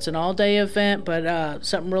 5. So it's an all-day event, but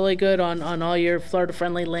something really good on all your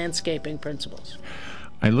Florida-friendly landscaping principles.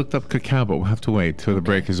 I looked up cacao, but we'll have to wait till the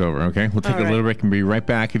break is over, okay? We'll take a little break and be right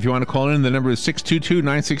back. If you want to call in, the number is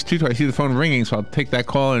 622-9622. I see the phone ringing, so I'll take that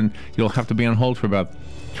call, and you'll have to be on hold for about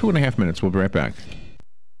 2.5 minutes. We'll be right back.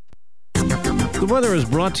 The weather is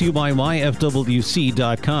brought to you by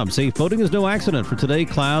myfwc.com. Safe boating is no accident. For today,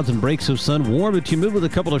 clouds and breaks of sun, warm but humid with a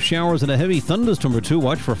couple of showers and a heavy thunderstorm or two.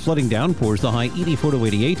 Watch for flooding downpours, the high 84 to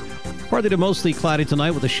 88. Partly to mostly cloudy tonight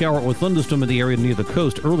with a shower or thunderstorm in the area near the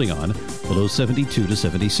coast early on, the low 72 to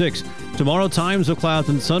 76. Tomorrow, times of clouds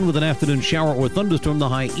and sun with an afternoon shower or thunderstorm, the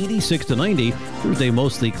high 86 to 90. Thursday,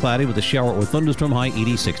 mostly cloudy with a shower or thunderstorm, high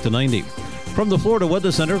 86 to 90. From the Florida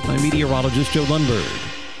Weather Center, I'm meteorologist Joe Lundberg.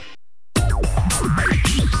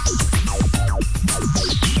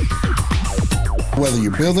 Whether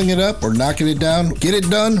you're building it up or knocking it down, get it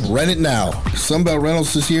done, rent it now. Sunbelt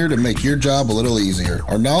Rentals is here to make your job a little easier.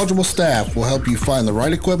 Our knowledgeable staff will help you find the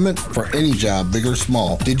right equipment for any job, big or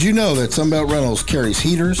small. Did you know that Sunbelt Rentals carries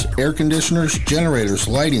heaters, air conditioners, generators,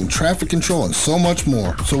 lighting, traffic control, and so much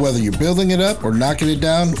more? So whether you're building it up or knocking it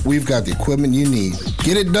down, we've got the equipment you need.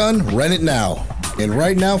 Get it done, rent it now. And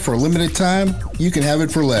right now, for a limited time, you can have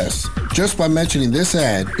it for less. Just by mentioning this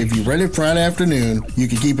ad, if you rent it Friday afternoon, you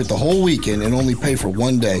can keep it the whole weekend and only pay for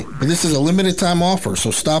one day. But this is a limited time offer,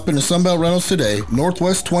 so stop into Sunbelt Rentals today,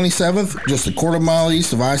 Northwest 27th, just a quarter mile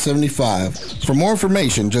east of I-75. For more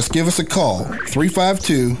information, just give us a call,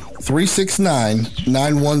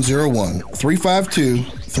 352-369-9101.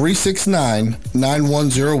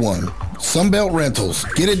 352-369-9101. Sunbelt Rentals.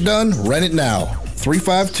 Get it done, rent it now.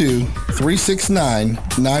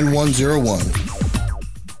 352-369-9101.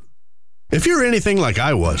 If you're anything like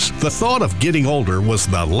I was, the thought of getting older was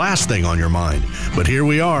the last thing on your mind. But here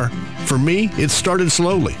we are. For me, it started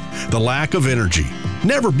slowly. The lack of energy.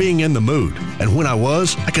 never being in the mood. And when I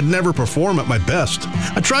was, I could never perform at my best.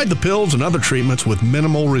 I tried the pills and other treatments with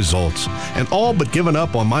minimal results, and all but given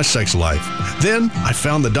up on my sex life. Then I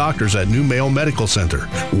found the doctors at New Male Medical Center.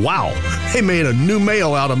 Wow, they made a new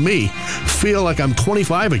male out of me. Feel like I'm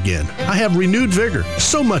 25 again. I have renewed vigor,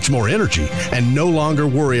 so much more energy, and no longer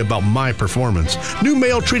worry about my performance. New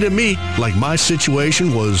Male treated me like my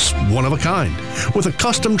situation was one of a kind, with a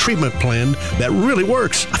custom treatment plan that really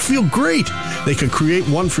works. I feel great. They can create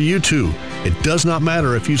one for you too. It does not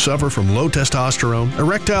matter if you suffer from low testosterone,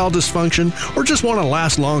 erectile dysfunction, or just want to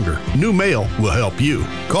last longer. New Male will help you.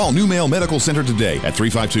 Call New Male Medical Center today at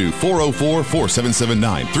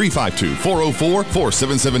 352-404-4779.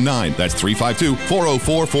 352-404-4779. That's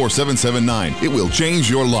 352-404-4779. It will change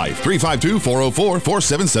your life.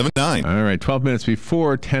 352-404-4779. All right, 12 minutes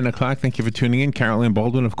before 10 o'clock. Thank you for tuning in. Carol Ann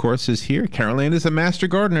Baldwin, of course, is here. Carol Ann is a master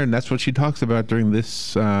gardener, and that's what she talks about during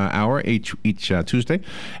this hour each Tuesday.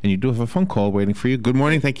 And you do have a phone call waiting for you. Good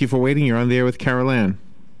morning. Thank you for waiting. You're on the air with Carol Ann.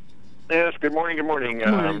 Yes, good morning. Good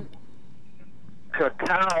morning.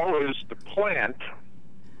 Cacao is the plant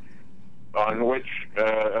on which,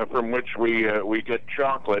 from which we get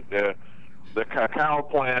chocolate. The cacao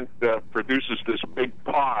plant produces this big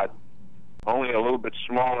pod, only a little bit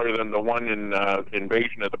smaller than the one in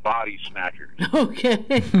Invasion of the Body Snatchers.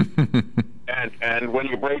 Okay. and when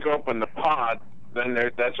you break open the pod, then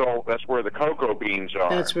that's where the cocoa beans are.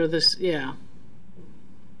 That's where this, yeah.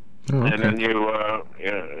 Oh, okay. And then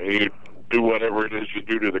you do whatever it is you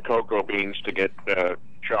do to the cocoa beans to get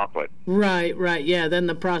chocolate. Right, yeah. Then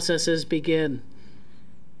the processes begin.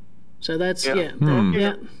 So that's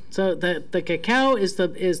yeah. So the cacao is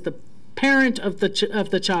the parent of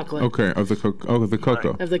the chocolate. Okay, of the cocoa. Of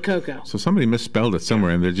the cocoa. So somebody misspelled it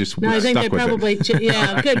somewhere, and they're just no, I think stuck they probably with it.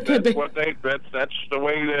 Yeah, could be. That's the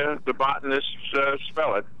way the botanists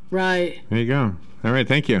spell it. Right. There you go. All right,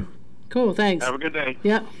 thank you. Cool, thanks. Have a good day.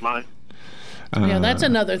 Yep. Bye. Yeah, that's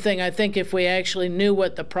another thing. I think if we actually knew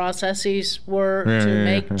what the processes were to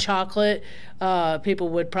make chocolate, people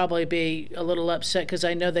would probably be a little upset, because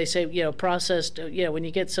I know they say, processed, when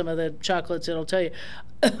you get some of the chocolates, it'll tell you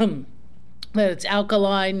that it's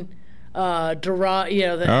alkaline,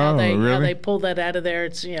 derived, how they pull that out of there.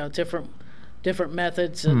 It's, different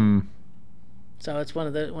methods. And so it's one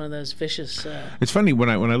of those vicious. It's funny when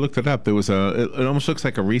I looked it up. There was it almost looks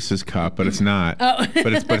like a Reese's cup, but it's not. Oh.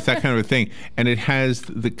 but it's that kind of a thing, and it has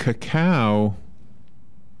the cacao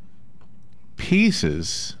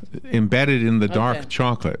pieces embedded in the dark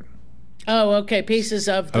chocolate. Oh, okay. Pieces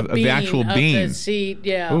of the bean, the actual bean, the seed.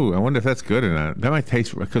 Yeah. Ooh, I wonder if that's good or not. That might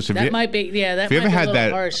taste, because might be. Yeah, that. Have you might ever be had a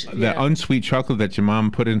that harsh, that unsweet chocolate that your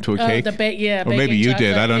mom put into a cake? Or maybe you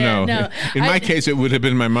did. I don't know. No, in my case, it would have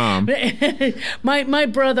been my mom. my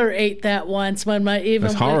brother ate that once when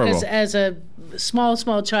That's horrible. As a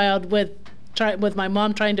small child with my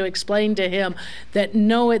mom trying to explain to him that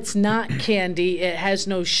no, it's not candy, it has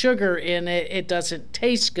no sugar in it, it doesn't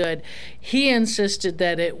taste good. He insisted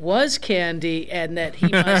that it was candy and that he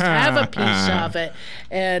must have a piece of it.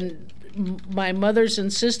 And my mother's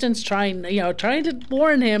insistence, trying to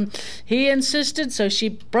warn him, he insisted, so she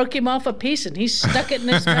broke him off a piece and he stuck it in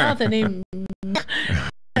his mouth, and he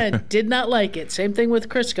did not like it. Same thing with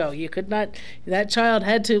Crisco. That child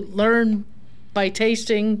had to learn by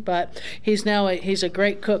tasting, but he's a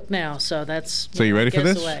great cook now, so that's so you ready for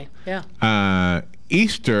this? Away. Yeah.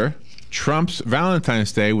 Easter trumps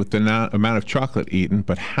Valentine's Day with the amount of chocolate eaten,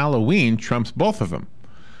 but Halloween trumps both of them.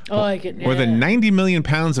 More than 90 million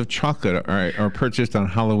pounds of chocolate are purchased on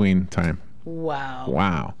Halloween time.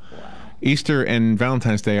 Wow. Easter and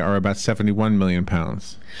Valentine's Day are about 71 million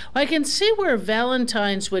pounds. I can see where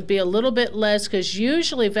Valentine's would be a little bit less, because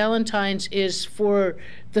usually Valentine's is for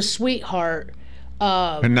the sweetheart.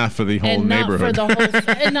 And not for the whole neighborhood.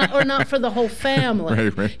 Not for the whole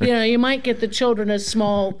family. Right. You might get the children a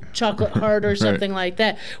small chocolate heart or something like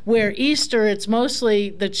that. Where Easter, it's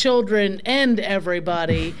mostly the children and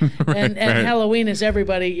everybody, and Halloween is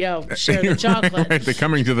everybody, share the chocolate. Right. They're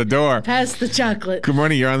coming to the door. Pass the chocolate. Good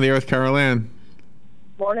morning. You're on the air with Carol Ann.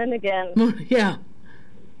 Morning again. Yeah.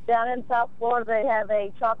 Down in South Florida, they have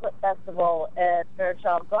a chocolate festival at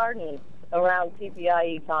Fairchild Gardens around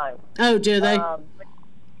TPIE time. Oh, do they?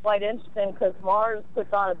 Quite interesting, because Mars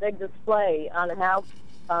puts on a big display on how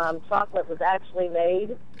chocolate was actually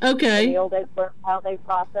made. Okay. In the old days, how they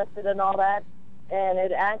processed it and all that. And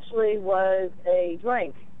it actually was a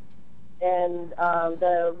drink. And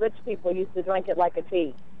the rich people used to drink it like a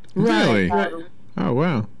tea. Really? Oh,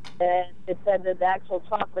 wow. And it said that the actual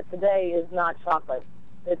chocolate today is not chocolate.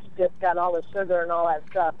 It's just got all the sugar and all that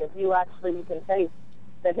stuff. You can taste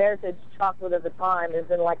that Heritage chocolate at the time is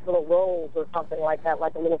in like little rolls or something like that,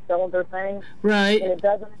 like a little cylinder thing. Right. And it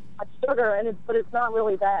doesn't have much sugar, but it's not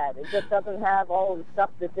really bad. It just doesn't have all the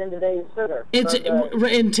stuff that's in today's sugar. It's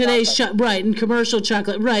in today's right, in commercial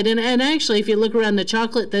chocolate, right. And actually, if you look around, the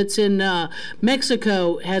chocolate that's in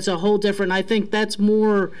Mexico has a whole different. I think that's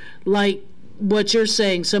more like what you're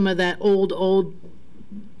saying. Some of that old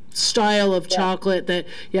style of chocolate that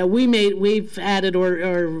we've added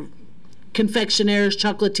or confectionaires,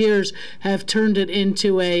 chocolatiers have turned it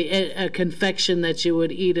into a confection that you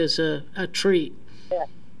would eat as a treat.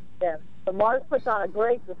 Yeah. The Mars puts on a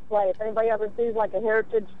great display. If anybody ever sees like a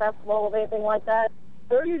heritage festival or anything like that,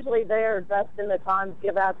 they're usually there just in the time to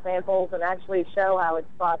give out samples and actually show how it's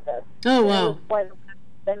processed. Oh, wow.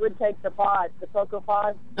 They would take the pods, the cocoa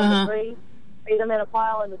pods from the tree, feed them in a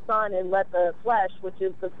pile in the sun, and let the flesh, which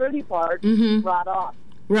is the fruity part, rot off.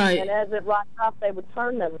 Right. And as it rots off, they would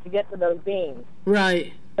turn them to get to those beans.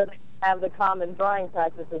 Right. So they have the common drying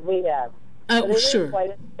practices we have. Oh, but it sure. is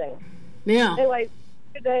quite interesting. Yeah. Anyway,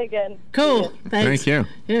 good day again. Cool. Thanks. Thank you.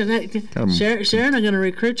 Yeah, Sharon, I'm going to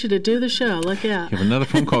recruit you to do the show. Look out. You have another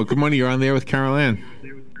phone call. Good morning. You're on the air with Carol Ann.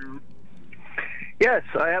 Yes,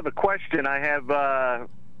 I have a question. I have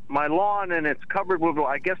my lawn, and it's covered with,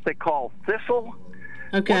 I guess they call thistle.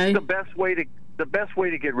 Okay. What's the best way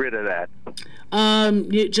to get rid of that?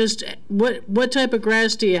 You just what type of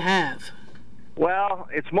grass do you have? Well,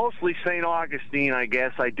 it's mostly St. Augustine, I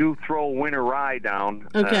guess. I do throw winter rye down.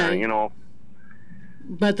 Okay.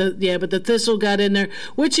 But the thistle got in there.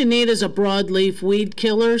 What you need is a broadleaf weed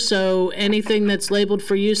killer. So anything that's labeled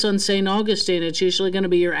for use on St. Augustine, it's usually going to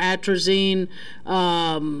be your atrazine,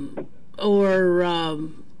 or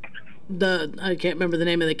I can't remember the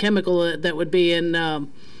name of the chemical that would be in.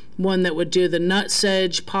 One that would do the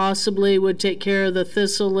nutsedge possibly would take care of the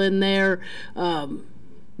thistle in there.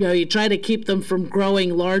 You try to keep them from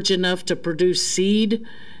growing large enough to produce seed.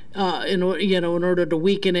 In order to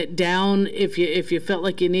weaken it down, if you felt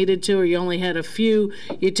like you needed to, or you only had a few,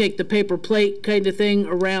 you take the paper plate kind of thing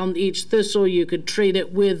around each thistle. You could treat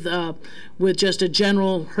it with just a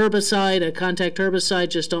general herbicide, a contact herbicide.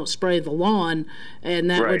 Just don't spray the lawn,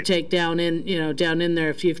 and that would take down in there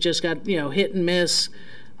if you've just got hit and miss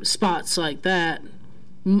spots like that.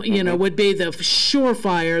 Would be the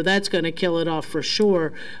surefire. That's going to kill it off for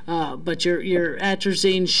sure. But your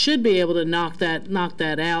atrazine should be able to knock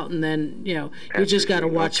that out, and then you just got to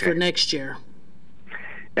watch for next year.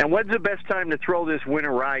 And when's the best time to throw this winter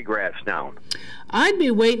ryegrass down? I'd be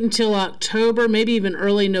waiting until October, maybe even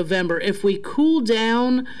early November. If we cool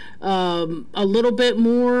down a little bit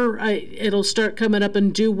more, it'll start coming up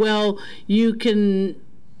and do well. You can.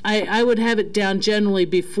 I would have it down generally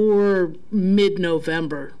before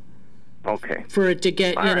mid-November. Okay. For it to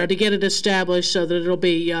get to get it established so that it'll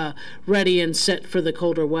be ready and set for the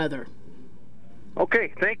colder weather.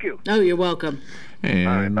 Okay, thank you. Oh, you're welcome. And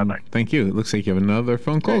all right, bye-bye. Thank you. It looks like you have another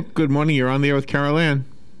phone call. Good morning. You're on the air with Carol Ann.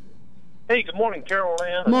 Hey, good morning, Carol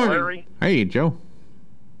Ann. Morning. Larry. Hey, Joe.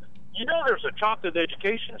 You know there's a chocolate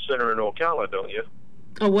education center in Ocala, don't you?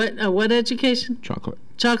 A what education?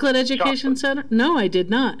 Chocolate Education Center? No, I did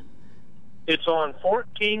not. It's on Fort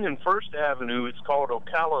King and First Avenue. It's called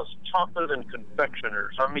Ocala's Chocolate and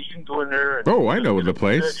Confectioners. I mean, you can go in there and I know the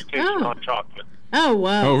place. Education on chocolate. Oh,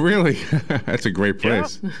 wow. Oh, really? That's a great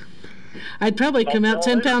place. Yeah. I'd probably come out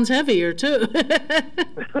 10 pounds heavier, too. See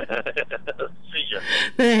ya.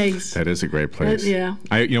 Thanks. That is a great place. Yeah.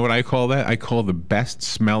 You know what I call that? I call the best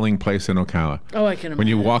smelling place in Ocala. Oh, I can imagine. When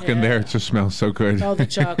you walk in there, it just smells so good. All the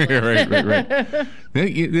chocolate.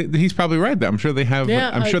 right. He's probably right. I'm sure they have. Yeah,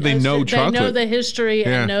 I'm sure they know chocolate. They know the history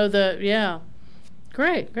and know the.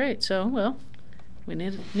 Great. So, well, we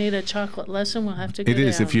need a chocolate lesson. We'll have to go It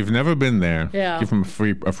is. down. If you've never been there, give them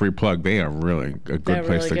a free plug. They are really a good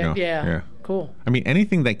place to go. Yeah. Cool. I mean,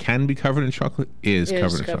 anything that can be covered in chocolate is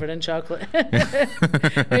covered in chocolate.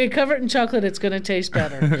 When you cover it in chocolate, it's going to taste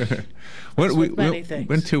better. We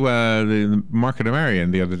went to the Market of Marion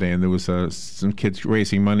the other day, and there was some kids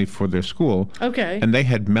raising money for their school. Okay. And they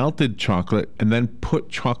had melted chocolate and then put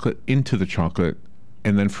chocolate into the chocolate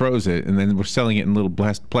and then froze it, and then were selling it in little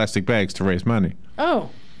plastic bags to raise money. Oh.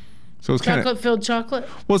 So it's chocolate-filled chocolate?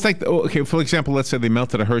 Well, it's like, for example, let's say they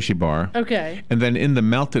melted a Hershey bar. Okay. And then in the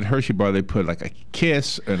melted Hershey bar, they put like a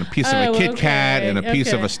Kiss and a piece of a Kit Kat and a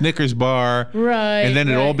piece of a Snickers bar. Right. And then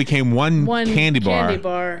it all became one candy bar. Candy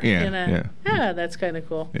bar. Yeah. Yeah, that's kind of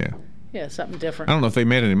cool. Yeah. Yeah, something different. I don't know if they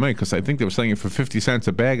made any money because I think they were selling it for 50 cents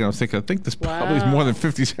a bag, and I was thinking, I think there's probably more than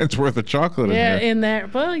 50 cents worth of chocolate in there. Yeah, in there.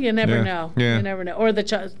 Well, you never know. Yeah. You never know. Or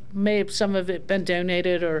maybe some of it been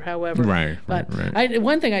donated or however. Right. But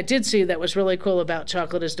one thing I did see that was really cool about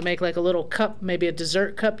chocolate is to make like a little cup, maybe a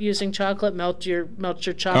dessert cup using chocolate. Melt your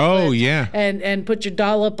chocolate. Oh yeah. And put your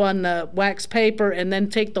dollop on the wax paper, and then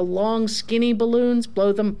take the long skinny balloons,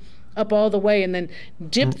 blow them up all the way, and then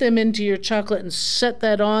dip them into your chocolate and set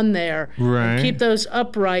that on there. Right. And keep those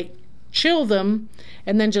upright, chill them,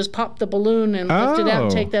 and then just pop the balloon and lift it out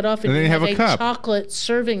and take that off, and then you have a cup. chocolate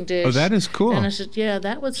serving dish. Oh, that is cool. And I said, yeah,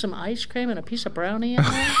 that with some ice cream and a piece of brownie in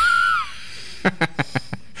there.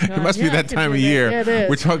 It must be that time of year. Yeah, it is.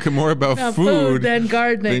 We're talking more about food than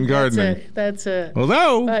gardening. That's it.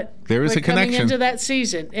 Although there is a connection. Coming into that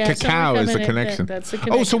season. Yeah, cacao is the connection. That's the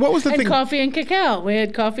connection. Oh, so what was the thing? Coffee and cacao. We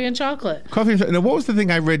had coffee and chocolate. Now, what was the thing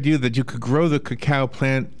I read you that you could grow the cacao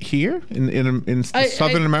plant here in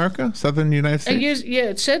Southern America, Southern United States?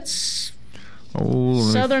 It said.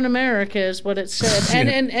 Southern America is what it said,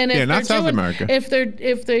 and if not South America.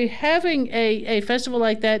 If they're having a festival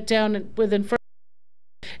like that down within.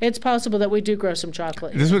 It's possible that we do grow some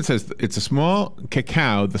chocolate. This is what it says. It's a small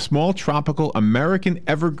cacao, the small tropical American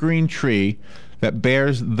evergreen tree that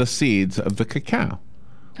bears the seeds of the cacao,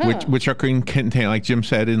 which are contained, like Jim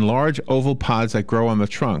said, in large oval pods that grow on the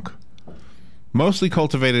trunk. Mostly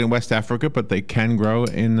cultivated in West Africa, but they can grow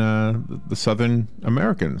in the Southern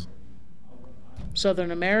Americans. Southern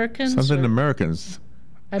Americans? Southern Americans.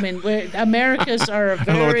 I mean, Americas are a very I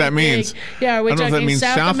don't know what that means. Yeah, are we talking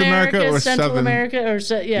South America or Central America, or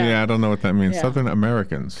Yeah, I don't know what that means. Yeah. Southern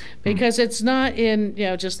Americans. Because it's not in,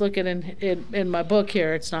 just looking in my book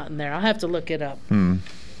here, it's not in there. I'll have to look it up.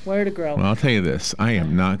 Where to grow it. Well, I'll tell you this. I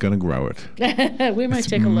am not going to grow it. We might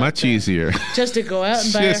take a look. Much easier. Just to go out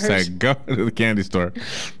and buy a Hershey. Just to go to the candy store.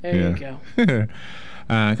 There you go.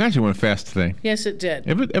 Gosh, it went fast today. Yes, it did.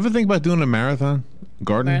 Ever think about doing a marathon?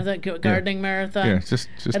 Gardening marathon? Yeah, just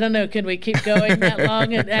I don't know. Can we keep going that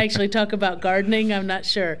long and actually talk about gardening? I'm not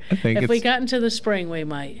sure. If we got into the spring, we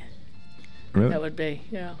might. Really? That would be,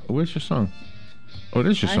 yeah. Where's your song? Oh, it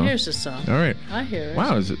is your song. Here's the song. All right. I hear it.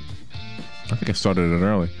 Wow, is it? I think I started it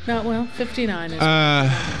early. No, well, 59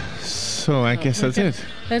 is. So I guess that's it.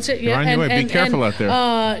 That's it. You're Yeah. on your way. Be careful out there.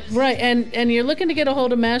 Right, and you're looking to get a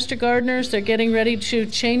hold of Master Gardeners. They're getting ready to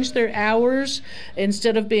change their hours.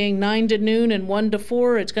 Instead of being 9 to noon and 1 to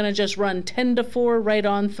 4, it's going to just run 10 to 4 right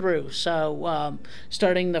on through. So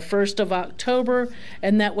starting the 1st of October,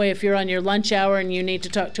 and that way, if you're on your lunch hour and you need to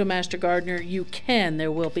talk to a Master Gardener, you can.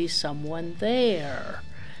 There will be someone there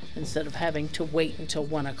instead of having to wait until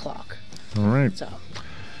 1 o'clock. All right. So.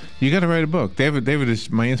 You got to write a book. David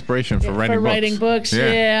is my inspiration for writing books. For writing books,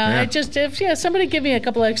 yeah. I just, somebody give me a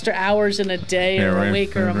couple extra hours in a day or a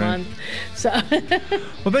week or a month. So.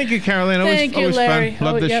 Well, thank you, Caroline. Always Larry. Fun.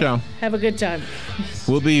 Love this show. Have a good time.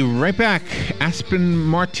 We'll be right back. Aspen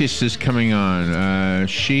Martis is coming on.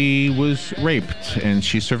 She was raped, and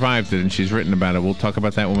she survived it, and she's written about it. We'll talk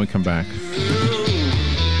about that when we come back.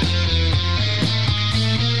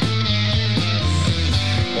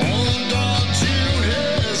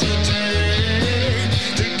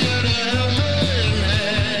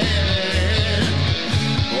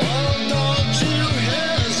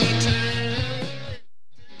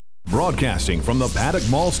 Broadcasting from the Paddock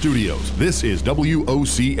Mall Studios, this is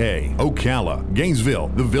WOCA, Ocala, Gainesville,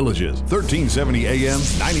 The Villages, 1370 AM,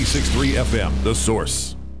 96.3 FM, The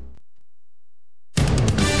Source.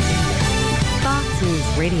 Fox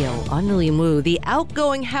News Radio, Anuli Mu, the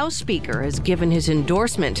outgoing House Speaker, has given his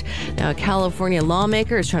endorsement. Now, a California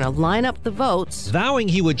lawmaker is trying to line up the votes, vowing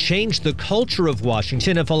he would change the culture of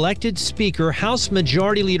Washington if elected Speaker. House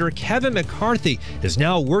Majority Leader Kevin McCarthy is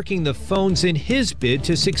now working the phones in his bid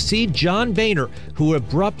to succeed John Boehner, who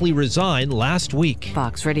abruptly resigned last week.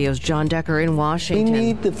 Fox Radio's John Decker in Washington.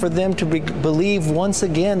 We need for them to believe once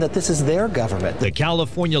again that this is their government. The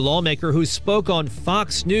California lawmaker who spoke on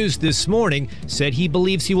Fox News this morning said he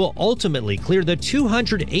believes he will ultimately clear the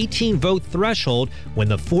 218 vote threshold when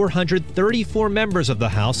the 434 members of the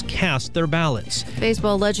House cast their ballots.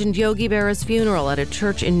 Baseball legend Yogi Berra's funeral at a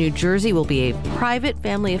church in New Jersey will be a private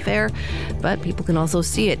family affair, but people can also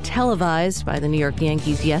see it televised by the New York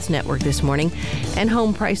Yankees Yes Network this morning. And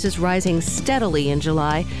home prices rising steadily in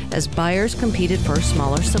July as buyers competed for a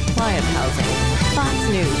smaller supply of housing. Fox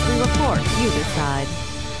News, we report, you decide.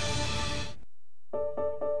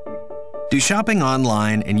 Do shopping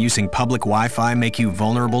online and using public Wi-Fi make you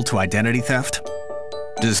vulnerable to identity theft?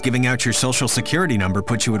 Does giving out your social security number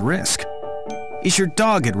put you at risk? Is your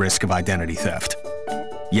dog at risk of identity theft?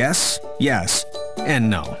 Yes, yes, and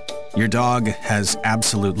no. your dog has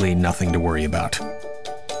absolutely nothing to worry about.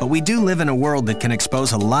 But we do live in a world that can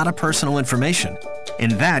expose a lot of personal information,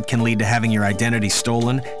 and that can lead to having your identity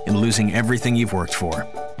stolen and losing everything you've worked for.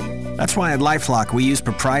 That's why at LifeLock we use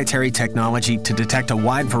proprietary technology to detect a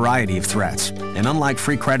wide variety of threats. And unlike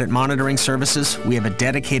free credit monitoring services, we have a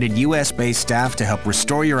dedicated US-based staff to help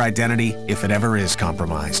restore your identity if it ever is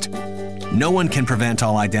compromised. No one can prevent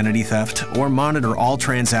all identity theft or monitor all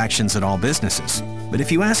transactions at all businesses. But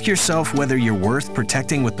if you ask yourself whether you're worth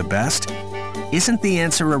protecting with the best, isn't the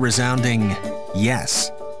answer a resounding yes?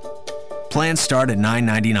 Plans start at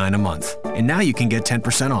 $9.99 a month, and now you can get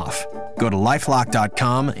 10% off. Go to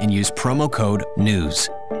lifelock.com and use promo code NEWS.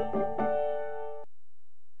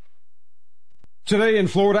 Today in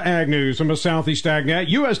Florida Ag News from the Southeast AgNet,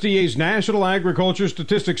 USDA's National Agriculture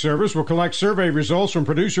Statistics Service will collect survey results from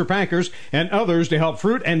producer packers and others to help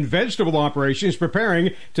fruit and vegetable operations preparing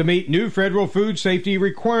to meet new federal food safety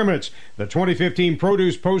requirements. The 2015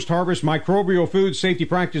 Produce Post-Harvest Microbial Food Safety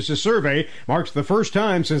Practices Survey marks the first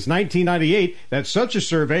time since 1998 that such a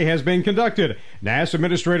survey has been conducted. NASS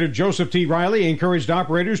Administrator Joseph T. Riley encouraged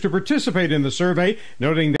operators to participate in the survey,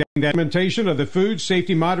 noting that the implementation of the Food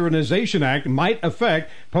Safety Modernization Act might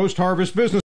affect post-harvest business.